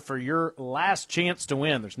to enter for your last chance to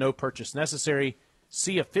win. There's no purchase necessary.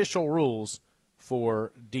 See official rules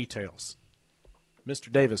for details.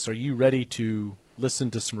 Mr. Davis, are you ready to listen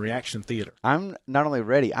to some reaction theater? I'm not only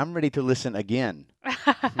ready, I'm ready to listen again.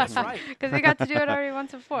 That's right. Because we got to do it already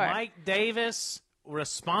once before. Mike Davis,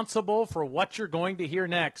 responsible for what you're going to hear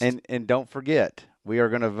next. And don't forget, we are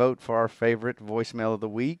going to vote for our favorite voicemail of the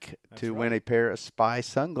week to win a pair of Spy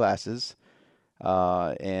sunglasses.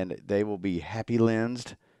 And they will be happy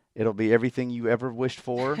lensed. It'll be everything you ever wished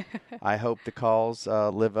for. I hope the calls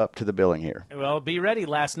live up to the billing here. Well, be ready,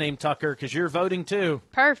 last name Tucker, because you're voting too.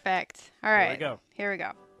 Perfect. All right. Here we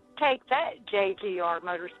go. Take that, JGR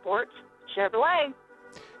Motorsports Chevrolet.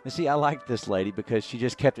 And see, I like this lady because she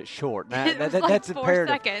just kept it short. Now, It was like that's 4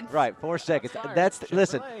 imperative. seconds. Right, 4 seconds. Sorry,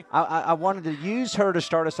 Listen, I wanted to use her to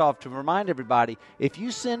start us off to remind everybody, if you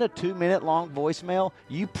send a 2-minute-long voicemail,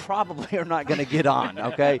 you probably are not going to get on,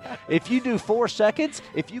 okay? If you do 4 seconds,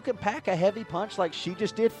 if you can pack a heavy punch like she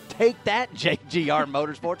just did, take that, JGR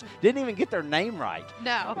Motorsports. Didn't even get their name right.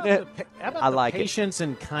 No. How about I the like it. patience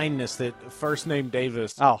and kindness that first name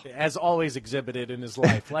Davis Oh. has always exhibited in his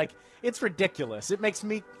life? Like, it's ridiculous. It makes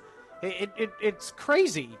me it's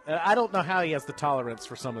crazy. I don't know how he has the tolerance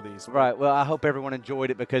for some of these. Right. Well, I hope everyone enjoyed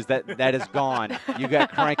it because that is gone. You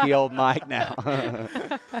got cranky old Mike now.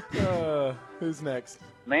 Who's next?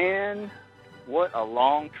 Man, what a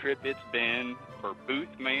long trip it's been for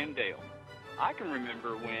Booth Mandel. I can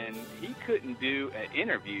remember when he couldn't do an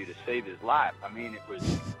interview to save his life. I mean, it was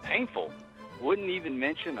painful. Wouldn't even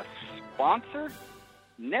mention a sponsor.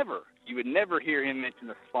 Never. You would never hear him mention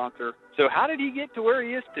a sponsor. So how did he get to where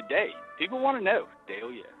he is today? People want to know.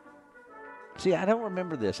 Dale, yeah. See, I don't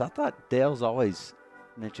remember this. I thought Dale's always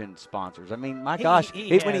mentioned sponsors. I mean, my He gosh,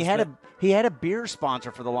 has, he had a beer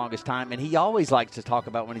sponsor for the longest time, and he always likes to talk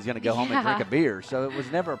about when he's going to go home and drink a beer. So it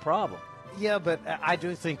was never a problem. Yeah, but I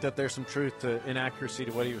do think that there's some truth to inaccuracy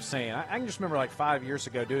to what he was saying. I can just remember like 5 years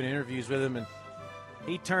ago doing interviews with him, and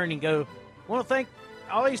he'd turn and go, I want to thank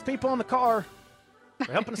all these people in the car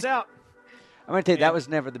for helping us out. I'm going to tell you, that was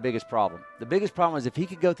never the biggest problem. The biggest problem was if he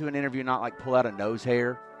could go through an interview and not, like, pull out a nose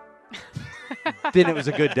hair, then it was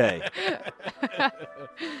a good day.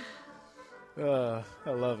 I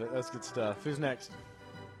love it. That's good stuff. Who's next?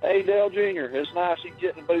 Hey, Dale Jr., it's nice you can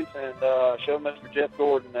get in the booth and show Mr. Jeff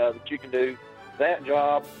Gordon that you can do that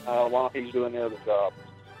job while he's doing the other job.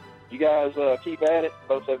 You guys keep at it.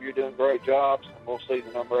 Both of you are doing great jobs, and we'll see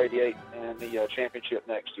the number 88 in the championship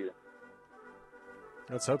next year.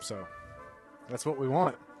 Let's hope so. That's what we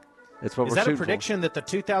want. That's what Is we're that a shooting prediction that the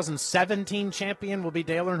 2017 champion will be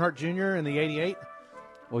Dale Earnhardt Jr. in the 88?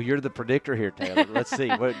 Well, you're the predictor here, Taylor. Let's see.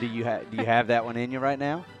 What do you have? Do you have that one in you right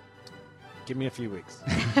now? Give me a few weeks.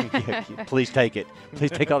 Please take it.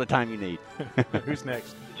 Please take all the time you need. Who's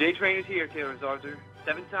next? J Train is here, Taylor Zarzer.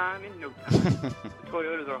 7th time in no time. The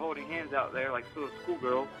Toyotas are holding hands out there like little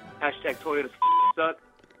schoolgirls. Hashtag Toyotas suck.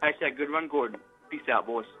 Hashtag good run Gordon. Peace out,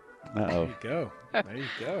 boys. Uh-oh. There you go. There you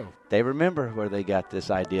go. They remember where they got this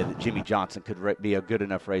idea that Jimmy Johnson could be a good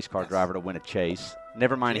enough race car driver to win a chase.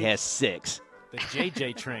 Never mind, he has 6. The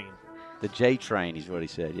JJ Train. The J Train is what he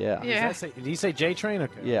said, yeah. Did he say J Train?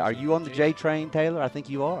 Okay. Yeah, are you on the J Train, Taylor? I think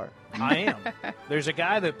you are. I am. There's a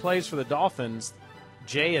guy that plays for the Dolphins,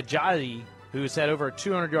 Jay Ajayi, who's had over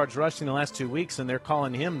 200 yards rushing the last 2 weeks, and they're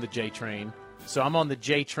calling him the J Train. So I'm on the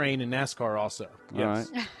J Train in NASCAR also.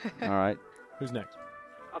 Yes. All right. Who's next?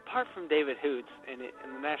 Apart from David Hoots and the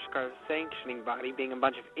NASCAR sanctioning body being a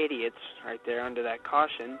bunch of idiots right there under that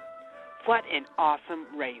caution, what an awesome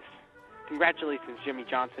race. Congratulations, Jimmy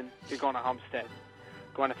Johnson. You're going to Homestead,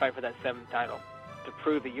 going to fight for that 7th title to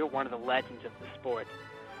prove that you're one of the legends of the sport.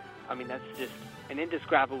 I mean, that's just an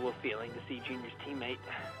indescribable feeling to see Junior's teammate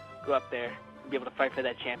go up there and be able to fight for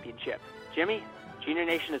that championship. Jimmy, Junior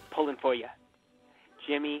Nation is pulling for you.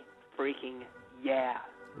 Jimmy freaking yeah.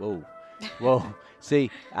 Whoa. Well,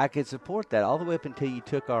 see, I could support that all the way up until you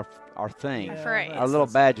took our thing, our little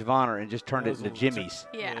badge of honor, and just turned it into Jimmy's.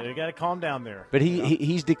 Yeah, you got to calm down there. But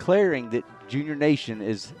he's declaring that Junior Nation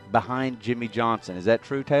is behind Jimmy Johnson. Is that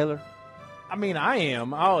true, Taylor? I mean, I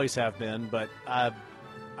am. I always have been, but I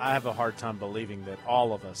have a hard time believing that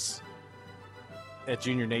all of us at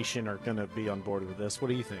Junior Nation are going to be on board with this. What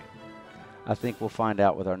do you think? I think we'll find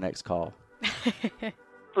out with our next call.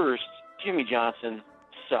 First, Jimmy Johnson,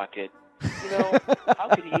 suck it. You know, how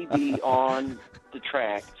could he be on the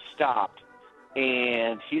track, stopped,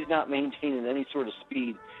 and he's not maintaining any sort of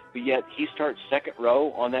speed, but yet he starts second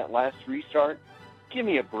row on that last restart? Give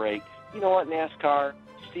me a break. You know what, NASCAR,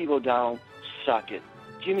 Steve O'Donnell, suck it.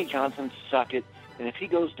 Jimmy Johnson, suck it. And if he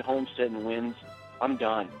goes to Homestead and wins, I'm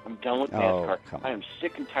done. I'm done with NASCAR. I am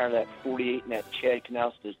sick and tired of that 48 and that Chad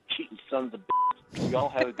Knaus, those cheating sons of bitches. Y'all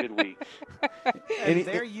have a good week. And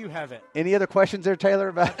there you have it. Any other questions there, Taylor?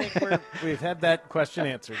 About I think we've had that question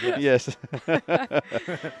answered. Yes.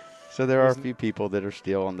 So there are a few people that are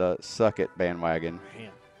still on the suck it bandwagon.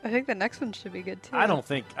 Man. I think the next one should be good too. I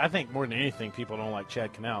think more than anything, people don't like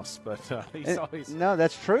Chad Knaus, but he's always. No,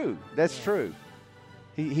 that's true. That's true.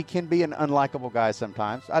 He can be an unlikable guy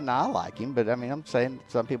sometimes. I like him, but I mean, I'm saying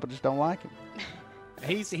some people just don't like him.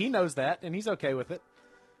 He knows that, and he's okay with it.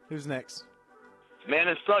 Who's next? Man,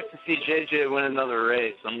 it sucks to see JJ win another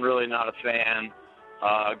race. I'm really not a fan.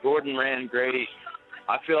 Gordon ran great.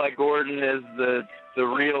 I feel like Gordon is the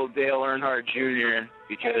real Dale Earnhardt Jr.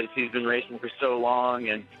 because he's been racing for so long,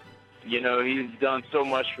 and, you know, he's done so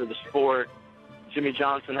much for the sport. Jimmy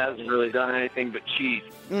Johnson hasn't really done anything but cheat.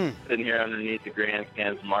 Sitting here underneath the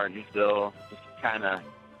grandstands of Martinsville, just kind of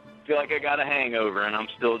feel like I got a hangover, and I'm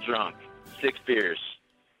still drunk. 6 beers.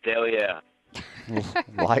 Hell yeah.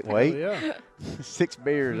 Lightweight. Yeah. 6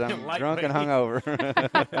 beers. I'm drunk and hungover.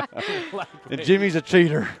 And Lightweight. Jimmy's a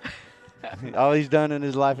cheater. All he's done in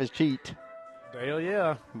his life is cheat. Hell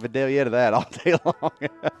yeah. But Dale yeah to that all day long.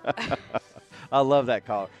 I love that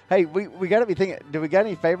call. Hey, we got to be thinking. Do we got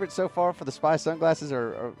any favorites so far for the Spy sunglasses,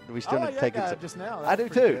 or do we still need to take it? Just now. I do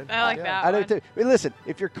too. I like that. I do too. But listen,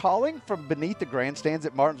 if you're calling from beneath the grandstands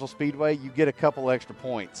at Martinsville Speedway, you get a couple extra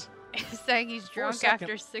points. He's saying he's drunk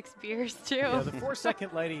after 6 beers too. Yeah, the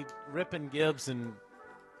 4-second lady ripping Gibbs and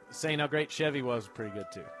saying how great Chevy was pretty good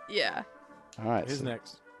too. Yeah. All right. Who's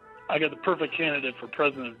next? I got the perfect candidate for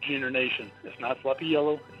president of Junior Nation. It's not Sloppy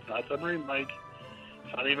Yellow. It's not Submarine Mike.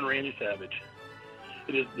 It's not even Randy Savage.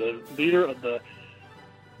 It is the leader of the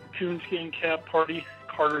Coonskin Cap Party,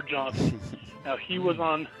 Carter Johnson. Now, he was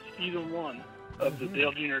on season 1 of the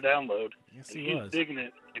Dale Jr. download. Yes, and he was. Digging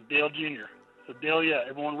it like Dale Jr. So, Dale, yeah,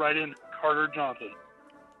 everyone write in Carter Johnson.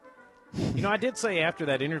 I did say after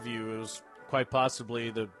that interview it was quite possibly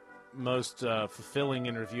the most fulfilling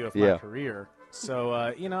interview of my career.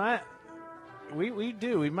 So,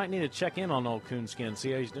 we might need to check in on old Coonskin,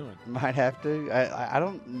 see how he's doing. Might have to. I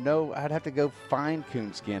don't know. I'd have to go find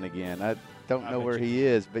Coonskin again. I don't know where he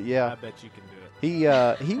is, but yeah. I bet you can do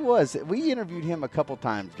it. He was. We interviewed him a couple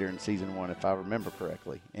times during season 1, if I remember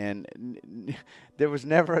correctly, and there was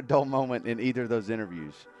never a dull moment in either of those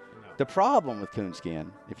interviews. No. The problem with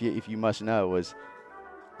Coonskin, if you must know, was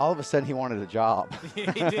all of a sudden he wanted a job. He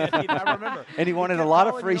did. I remember. And he wanted a lot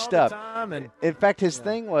of free stuff. In fact, his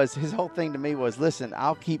whole thing to me was, listen,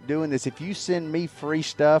 I'll keep doing this. If you send me free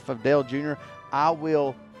stuff of Dale Jr., I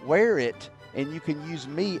will wear it, and you can use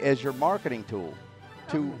me as your marketing tool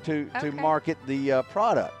to market the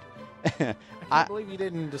product. I can't believe you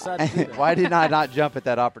didn't decide to do that. Why did I not jump at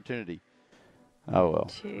that opportunity? Oh, well.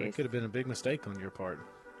 Jeez. It could have been a big mistake on your part.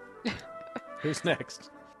 Who's next?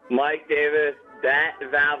 Mike Davis, that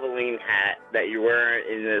Valvoline hat that you're wearing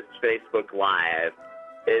in this Facebook Live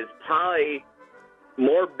is probably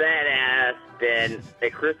more badass than a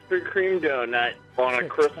Krispy Kreme donut on a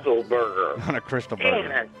Crystal Burger. On a Crystal Burger. Damn,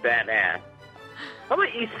 that's badass. How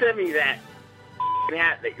about you send me that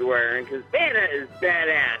hat that you're wearing, because man, that is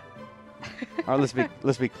badass. All right,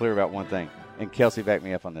 let's be clear about one thing, and Kelsey, back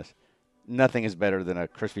me up on this. Nothing is better than a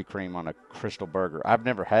Krispy Kreme on a Crystal Burger. I've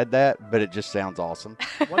never had that, but it just sounds awesome.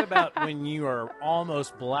 What about when you are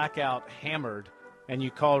almost blackout hammered and you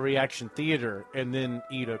call Reaction Theater and then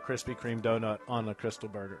eat a Krispy Kreme donut on a Crystal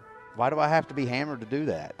Burger? Why do I have to be hammered to do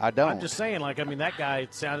that? I don't. I'm just saying, that guy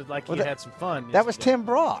sounded like he had some fun. That was Tim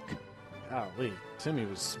Brock. Golly, Timmy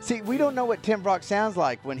was. See, we don't know what Tim Brock sounds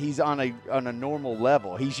like when he's on a normal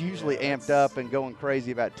level. He's usually amped up and going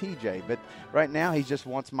crazy about TJ, but right now he just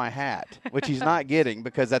wants my hat, which he's not getting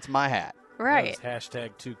because that's my hat. Right.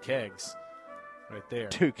 Hashtag 2 kegs, right there.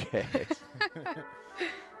 2 kegs.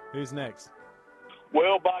 Who's next?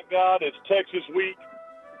 Well, by God, it's Texas week.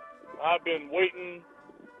 I've been waiting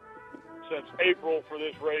since April for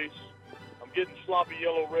this race. I'm getting sloppy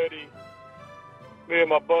yellow ready. Me and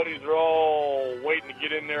my buddies are all waiting to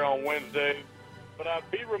get in there on Wednesday. But I'd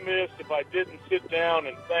be remiss if I didn't sit down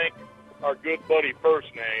and thank our good buddy First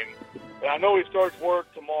Name. And I know he starts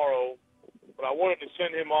work tomorrow, but I wanted to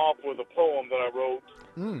send him off with a poem that I wrote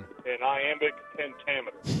in Iambic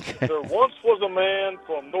Pentameter. There once was a man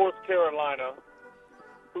from North Carolina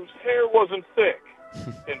whose hair wasn't thick.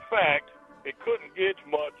 In fact, it couldn't get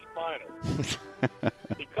much finer.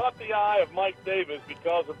 He caught the eye of Mike Davis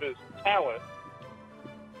because of his talent.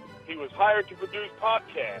 He was hired to produce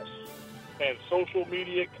podcasts and social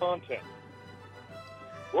media content.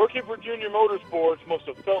 Working for Junior Motorsports must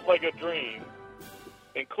have felt like a dream,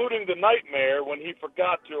 including the nightmare when he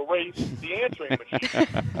forgot to erase the answering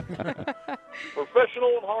machine.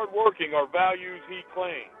 Professional and hardworking are values he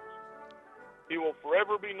claims. He will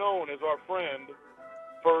forever be known as our friend,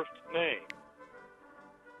 First Name.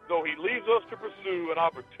 Though he leaves us to pursue an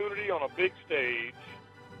opportunity on a big stage,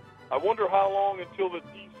 I wonder how long until the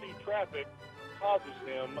DC traffic causes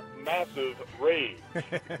him massive rage.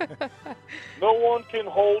 No one can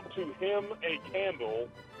hold to him a candle.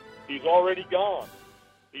 He's already gone.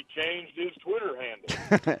 He changed his Twitter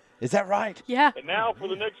handle. Is that right? Yeah. And now for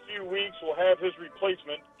the next few weeks, we'll have his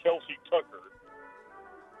replacement, Kelsey Tucker.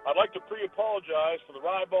 I'd like to pre-apologize for the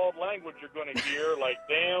ribald language you're going to hear, like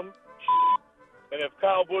damn, and if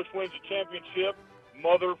Kyle Busch wins the championship,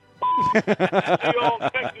 mother. See y'all in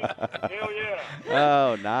Texas. Hell yeah.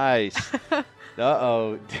 Oh, nice.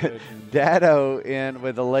 Uh-oh. Dado in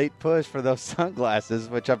with a late push for those sunglasses,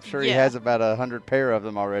 which I'm sure he has about 100 pair of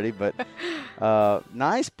them already. But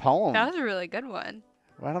nice poem. That was a really good one.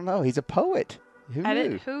 Well, I don't know. He's a poet. Who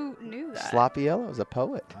knew? Who knew that? Sloppy Yellow is a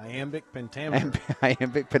poet. Iambic Pentameter.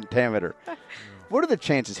 Iambic Pentameter. What are the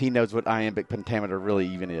chances he knows what Iambic Pentameter really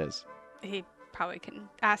even is? He probably can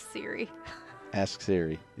ask Siri. Ask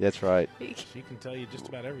Siri. That's right. She can tell you just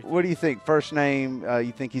about everything. What do you think? First Name,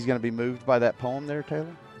 you think he's going to be moved by that poem there,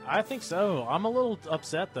 Taylor? I think so. I'm a little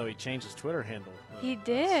upset, though. He changed his Twitter handle. He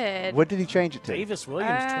did. What did he change it to? Davis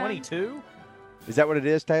Williams, 22? Is that what it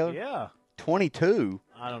is, Taylor? Yeah. 22?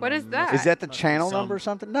 I don't know. What is that? Is that the channel number or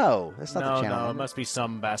something? No, that's not the channel number. No, it must be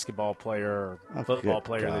some basketball player or football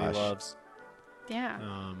player that he loves.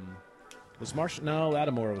 Yeah. Was Marshall? No,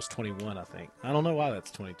 Lattimore was 21, I think. I don't know why that's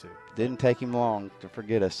 22. Didn't take him long to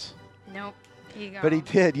forget us. Nope. But he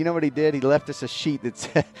did. You know what he did? He left us a sheet that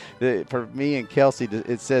said, for me and Kelsey,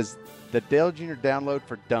 it says, the Dale Jr. download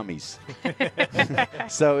for dummies.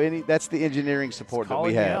 So that's the engineering support that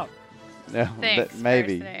we have. No, thanks,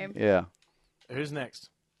 maybe. First Name. Yeah. Who's next?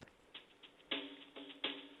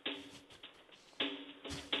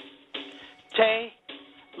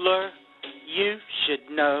 Taylor, you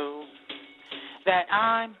should know that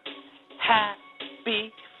I'm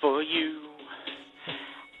happy for you.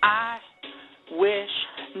 I wish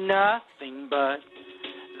nothing but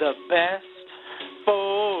the best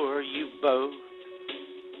for you both.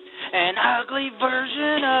 An ugly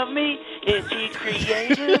version of me, is he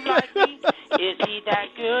creative like me? Is he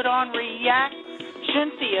that good on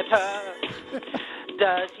reaction theater?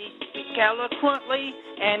 Does he speak eloquently,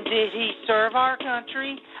 and did he serve our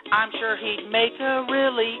country? I'm sure he'd make a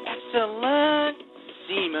really excellent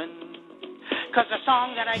seaman. 'Cause the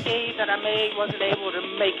song that I made wasn't able to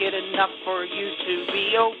make it enough for you to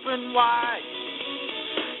be open wide.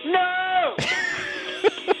 No!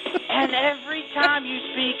 And every time you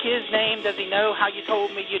speak his name, does he know how you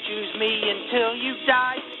told me you choose me until you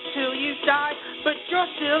die, but you're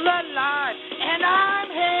still alive, and I'm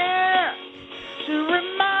here to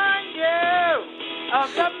remind you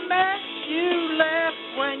of the mess you left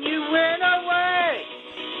when you went away.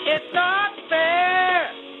 It's not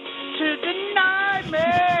fair to deny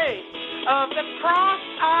me of the cross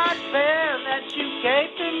I bear that you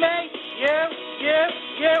gave to me. You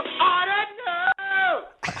ought to know.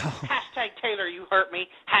 Hashtag Taylor, you hurt me.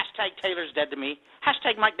 Hashtag Taylor's dead to me.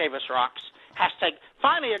 Hashtag Mike Davis rocks. Hashtag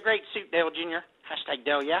finally a great suit, Dale Jr. Hashtag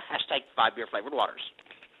Dale, yeah. Hashtag 5-beer flavored waters.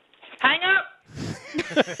 Hang up.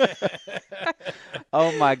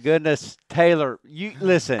 Oh my goodness, Taylor! You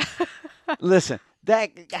listen.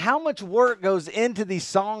 That how much work goes into these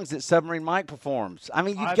songs that Submarine Mike performs? I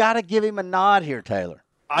mean, you've got to give him a nod here, Taylor.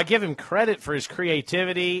 I give him credit for his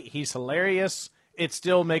creativity. He's hilarious. It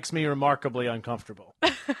still makes me remarkably uncomfortable.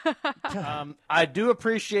 I do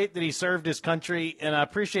appreciate that he served his country, and I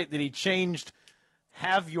appreciate that he changed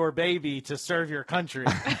 "have your baby" to "serve your country."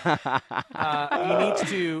 He needs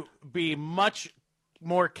to be much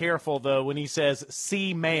more careful, though, when he says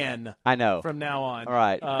 "see man." I know. From now on. All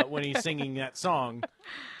right. When he's singing that song.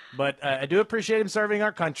 But I do appreciate him serving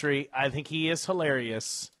our country. I think he is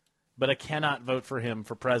hilarious, but I cannot vote for him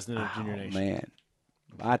for president of Junior Nation. Man,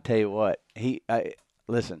 I tell you what,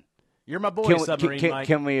 listen. You're my boy, Submarine Mike.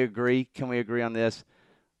 Can we agree? Can we agree on this?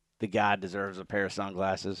 The guy deserves a pair of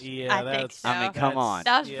sunglasses. Yeah, I think so. I mean, come on.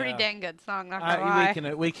 That was a pretty dang good song, not gonna lie.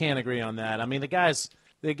 We can't agree on that. I mean, the guy's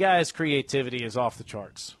creativity is off the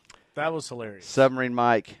charts. That was hilarious. Submarine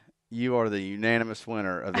Mike, you are the unanimous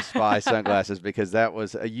winner of the Spy sunglasses because that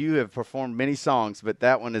was you have performed many songs, but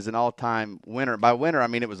that one is an all-time winner. By winner, I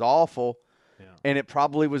mean it was awful, and it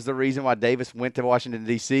probably was the reason why Davis went to Washington,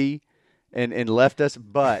 D.C., and left us,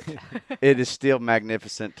 but it is still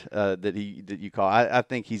magnificent that you call. I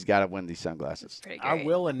think he's got to win these sunglasses. I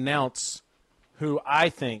will announce who I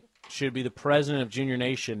think should be the president of Junior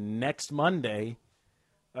Nation next Monday,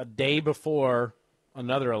 a day before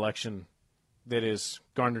another election that has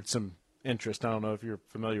garnered some interest. I don't know if you're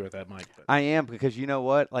familiar with that, Mike. But. I am, because you know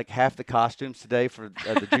what? Like half the costumes today for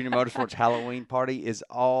the Junior Motorsports Halloween party is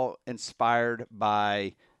all inspired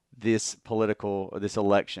by this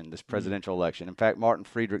election, this presidential election. In fact, Martin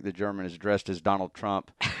Friedrich, the German, is dressed as Donald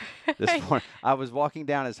Trump this morning. I was walking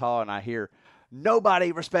down his hall and I hear,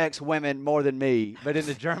 "Nobody respects women more than me," but in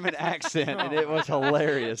the German accent, and it was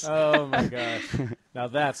hilarious. Oh, my gosh. Now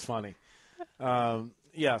that's funny.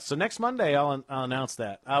 Yeah, so next Monday I'll announce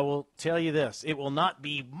that. I will tell you this. It will not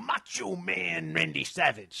be Macho Man Randy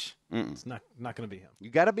Savage. It's not going to be him.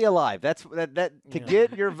 You got to be alive. To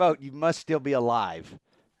get your vote, you must still be alive.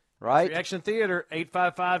 Right? Reaction Theater,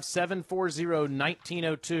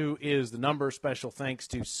 855-740-1902 is the number. Special thanks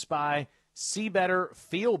to Spy. See better,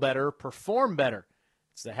 feel better, perform better.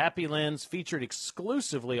 It's the Happy Lens featured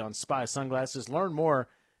exclusively on Spy sunglasses. Learn more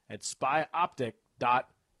at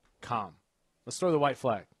spyoptic.com. Let's throw the white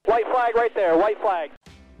flag. White flag right there, white flag.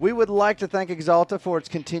 We would like to thank Exalta for its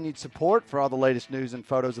continued support. For all the latest news and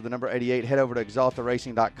photos of the number 88, head over to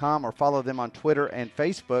exaltaracing.com or follow them on Twitter and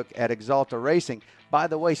Facebook at Exalta Racing. By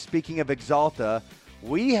the way, speaking of Exalta,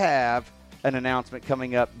 we have an announcement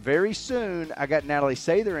coming up very soon. I got Natalie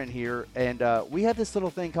Sather in here, and we have this little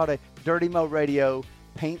thing called a Dirty Mo Radio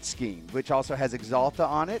paint scheme, which also has Exalta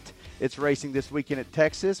on it. It's racing this weekend at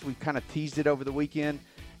Texas. We've kind of teased it over the weekend.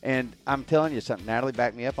 And I'm telling you something, Natalie,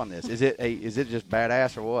 back me up on this. Is it just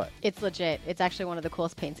badass or what? It's legit. It's actually one of the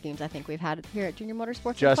coolest paint schemes I think we've had here at Junior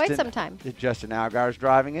Motorsports for quite some time. Justin Allgaier's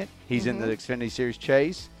driving it. He's in the Xfinity Series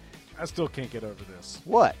chase. I still can't get over this.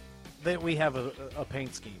 What? That we have a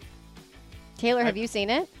paint scheme. Taylor, have you seen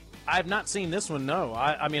it? I have not seen this one, no.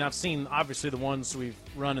 I mean, I've seen, obviously, the ones we've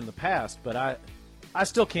run in the past, but I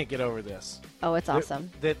still can't get over this. Oh, it's awesome.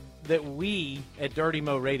 That that we at Dirty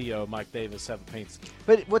Mo Radio, Mike Davis, have a paint scheme.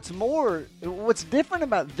 But what's different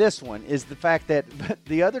about this one is the fact that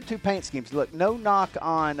the other two paint schemes, look, no knock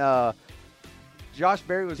on Josh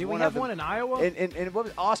Berry was Do one we have of them. one in Iowa? And what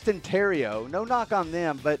was Austin Terrio? No knock on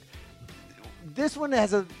them, but this one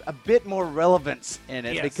has a bit more relevance in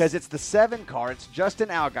it because it's the 7 car. It's Justin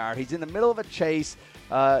Allgaier. He's in the middle of a chase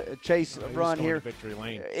run here. Victory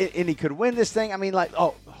lane. And he could win this thing. I mean,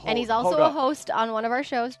 and he's also a host on one of our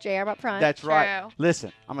shows, JR Up Front. That's right.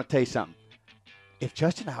 Listen, I'm going to tell you something. If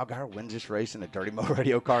Justin Allgaier wins this race in a Dirty Mo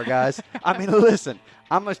Radio car, guys, I mean, listen,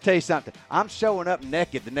 I'm going to tell you something. I'm showing up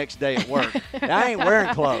naked the next day at work. And I ain't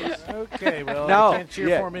wearing clothes. Okay, well, no, I can't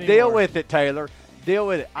cheer for him anymore. Deal with it, Taylor. Deal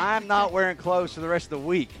with it. I'm not wearing clothes for the rest of the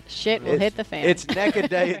week. Shit will hit the fan. It's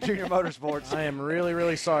naked day at Junior Motorsports. I am really,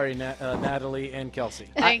 really sorry, Natalie and Kelsey.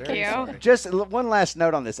 Thank Very you. sorry. Just one last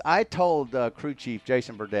note on this. I told crew chief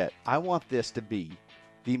Jason Burdett, I want this to be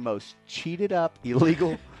the most cheated up,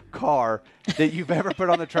 illegal car that you've ever put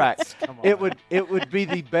on the track. Come on, It would be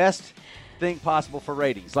the best thing possible for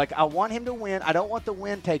ratings. Like, I want him to win. I don't want the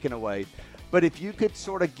win taken away. But if you could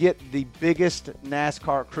sort of get the biggest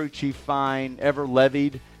NASCAR crew chief fine ever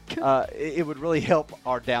levied, it would really help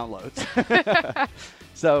our downloads.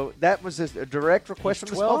 So that was a direct request from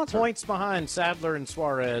the 12 sponsor. points behind Sadler and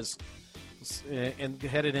Suarez and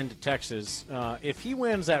headed into Texas. If he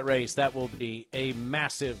wins that race, that will be a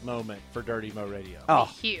massive moment for Dirty Mo Radio.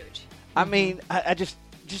 Oh, Huge. I mean, I just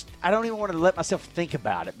I don't even want to let myself think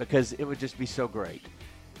about it because it would just be so great.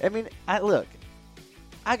 I mean, look,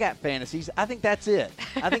 I got fantasies. I think that's it.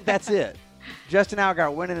 Justin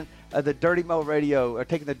Allgaier winning the Dirty Mo Radio, or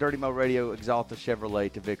taking the Dirty Mo Radio Exalta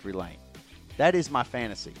Chevrolet to victory lane. That is my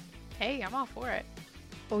fantasy. Hey, I'm all for it.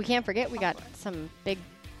 But we can't forget we got some big.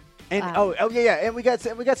 And and we got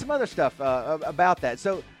some other stuff about that.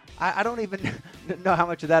 So I don't even know how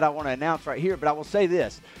much of that I want to announce right here, but I will say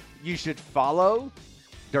this: you should follow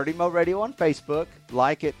Dirty Mo Radio on Facebook,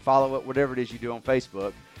 like it, follow it, whatever it is you do on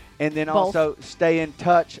Facebook. And then also stay in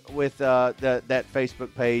touch with that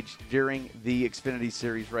Facebook page during the Xfinity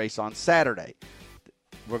Series race on Saturday.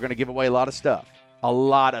 We're going to give away a lot of stuff.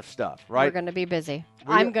 Right? We're going to be busy.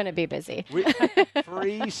 I'm going to be busy.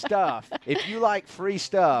 Free stuff. If you like free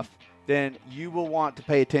stuff, then you will want to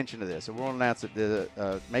pay attention to this. And we'll announce it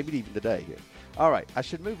maybe even today here. All right, I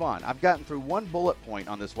should move on. I've gotten through one bullet point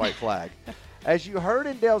on this white flag. As you heard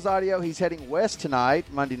in Dale's audio, he's heading west tonight,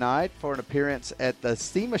 Monday night, for an appearance at the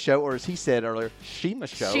SEMA show, or as he said earlier, SEMA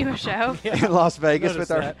show. SEMA show. In Las Vegas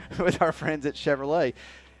with our friends at Chevrolet.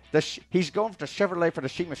 He's going to Chevrolet for the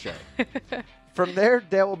SEMA show. From there,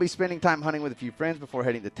 Dale will be spending time hunting with a few friends before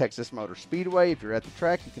heading to Texas Motor Speedway. If you're at the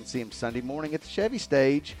track, you can see him Sunday morning at the Chevy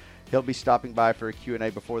stage. He'll be stopping by for a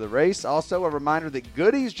Q&A before the race. Also, a reminder that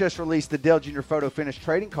Goodies just released the Dale Jr. Photo Finish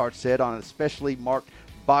trading card set on a specially marked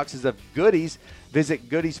boxes of goodies. Visit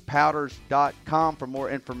goodiespowders.com for more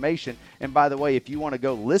information. And by the way, if you want to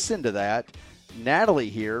go listen to that, Natalie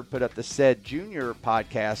here put up the Said Jr.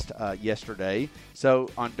 podcast yesterday. So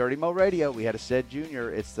on Dirty Mo Radio, we had a Said Jr.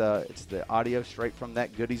 It's the audio straight from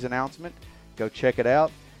that Goodies announcement. Go check it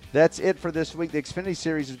out. That's it for this week. The Xfinity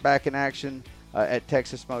Series is back in action at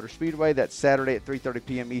Texas Motor Speedway. That's Saturday at 3:30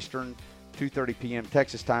 p.m. Eastern, 2:30 p.m.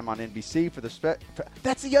 Texas time on NBC.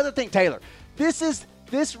 That's the other thing, Taylor.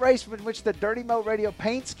 This race in which the Dirty Mo Radio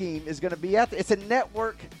paint scheme is going to be out there. It's a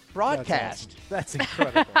network broadcast. That's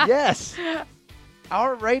incredible. Yes.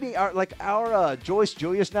 Our rating, our Joyce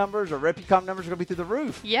Julius numbers or Repcom numbers are going to be through the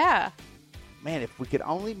roof. Yeah. Man, if we could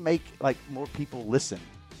only make more people listen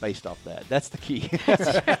based off that. That's the key.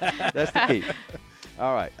 That's the key.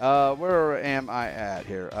 All right. Where am I at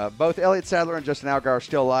here? Both Elliott Sadler and Justin Allgaier are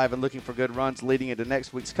still alive and looking for good runs leading into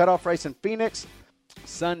next week's cutoff race in Phoenix.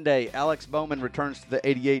 Sunday, Alex Bowman returns to the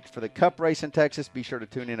 88 for the Cup race in Texas. Be sure to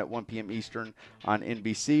tune in at 1 p.m. Eastern on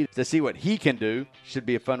NBC to see what he can do. Should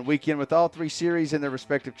be a fun weekend with all three series in their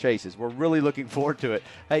respective chases. We're really looking forward to it.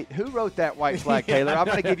 Hey, who wrote that white flag, Taylor? I'm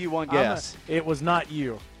going to give you one guess. It was not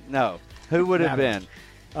you. No. Who would it have been?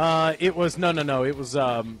 It was no. It was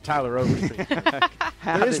Tyler Overstreet.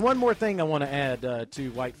 There is one more thing I want to add to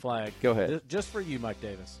white flag. Go ahead. Just for you, Mike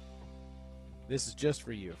Davis. This is just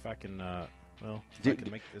for you. If I can,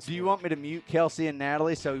 do you want me to mute Kelsey and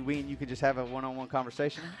Natalie so we and you can just have a one-on-one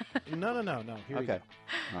conversation? No. Here we go.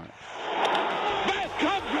 All right.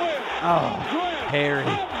 Oh, Harry.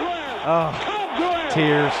 Oh,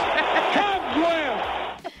 tears.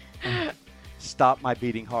 Stop my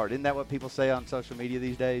beating heart. Isn't that what people say on social media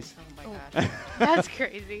these days? Oh, my God. That's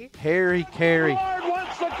crazy. Harry Carey. Lord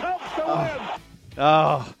wants the Cubs to win.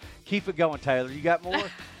 Oh, keep it going, Taylor. You got more?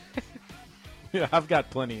 Yeah, I've got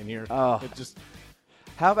plenty in here. Oh.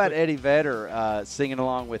 How about Eddie Vedder singing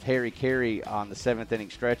along with Harry Carey on the 7th inning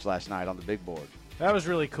stretch last night on the big board? That was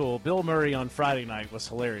really cool. Bill Murray on Friday night was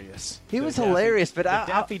hilarious. He was hilarious, but the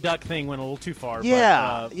Daffy Duck thing went a little too far.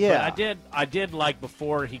 Yeah, But I did like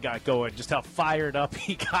before he got going, just how fired up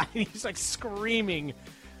he got. He's like screaming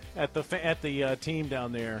at the team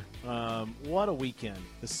down there. What a weekend!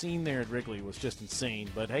 The scene there at Wrigley was just insane.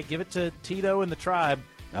 But hey, give it to Tito and the Tribe.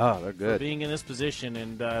 Oh, they're good. For being in this position,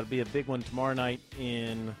 and it'll be a big one tomorrow night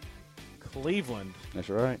in Cleveland. That's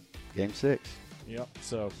right. Game 6. Yep.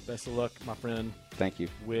 So best of luck, my friend. Thank you.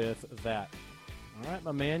 With that. All right,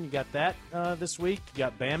 my man. You got that this week. You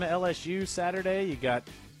got Bama LSU Saturday. You got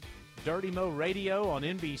Dirty Mo Radio on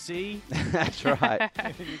NBC. That's right.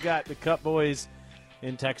 And you got the Cup Boys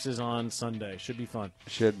in Texas on Sunday. Should be fun.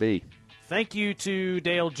 Should be. Thank you to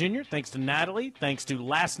Dale Jr. Thanks to Natalie. Thanks to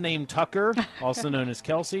Last Name Tucker, also known as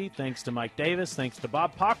Kelsey. Thanks to Mike Davis. Thanks to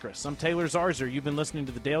Bob Pockris. I'm Taylor Zarzer. You've been listening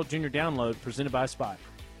to the Dale Jr. Download presented by Spy.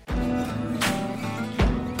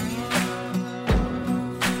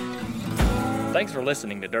 Thanks for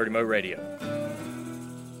listening to Dirty Mo Radio.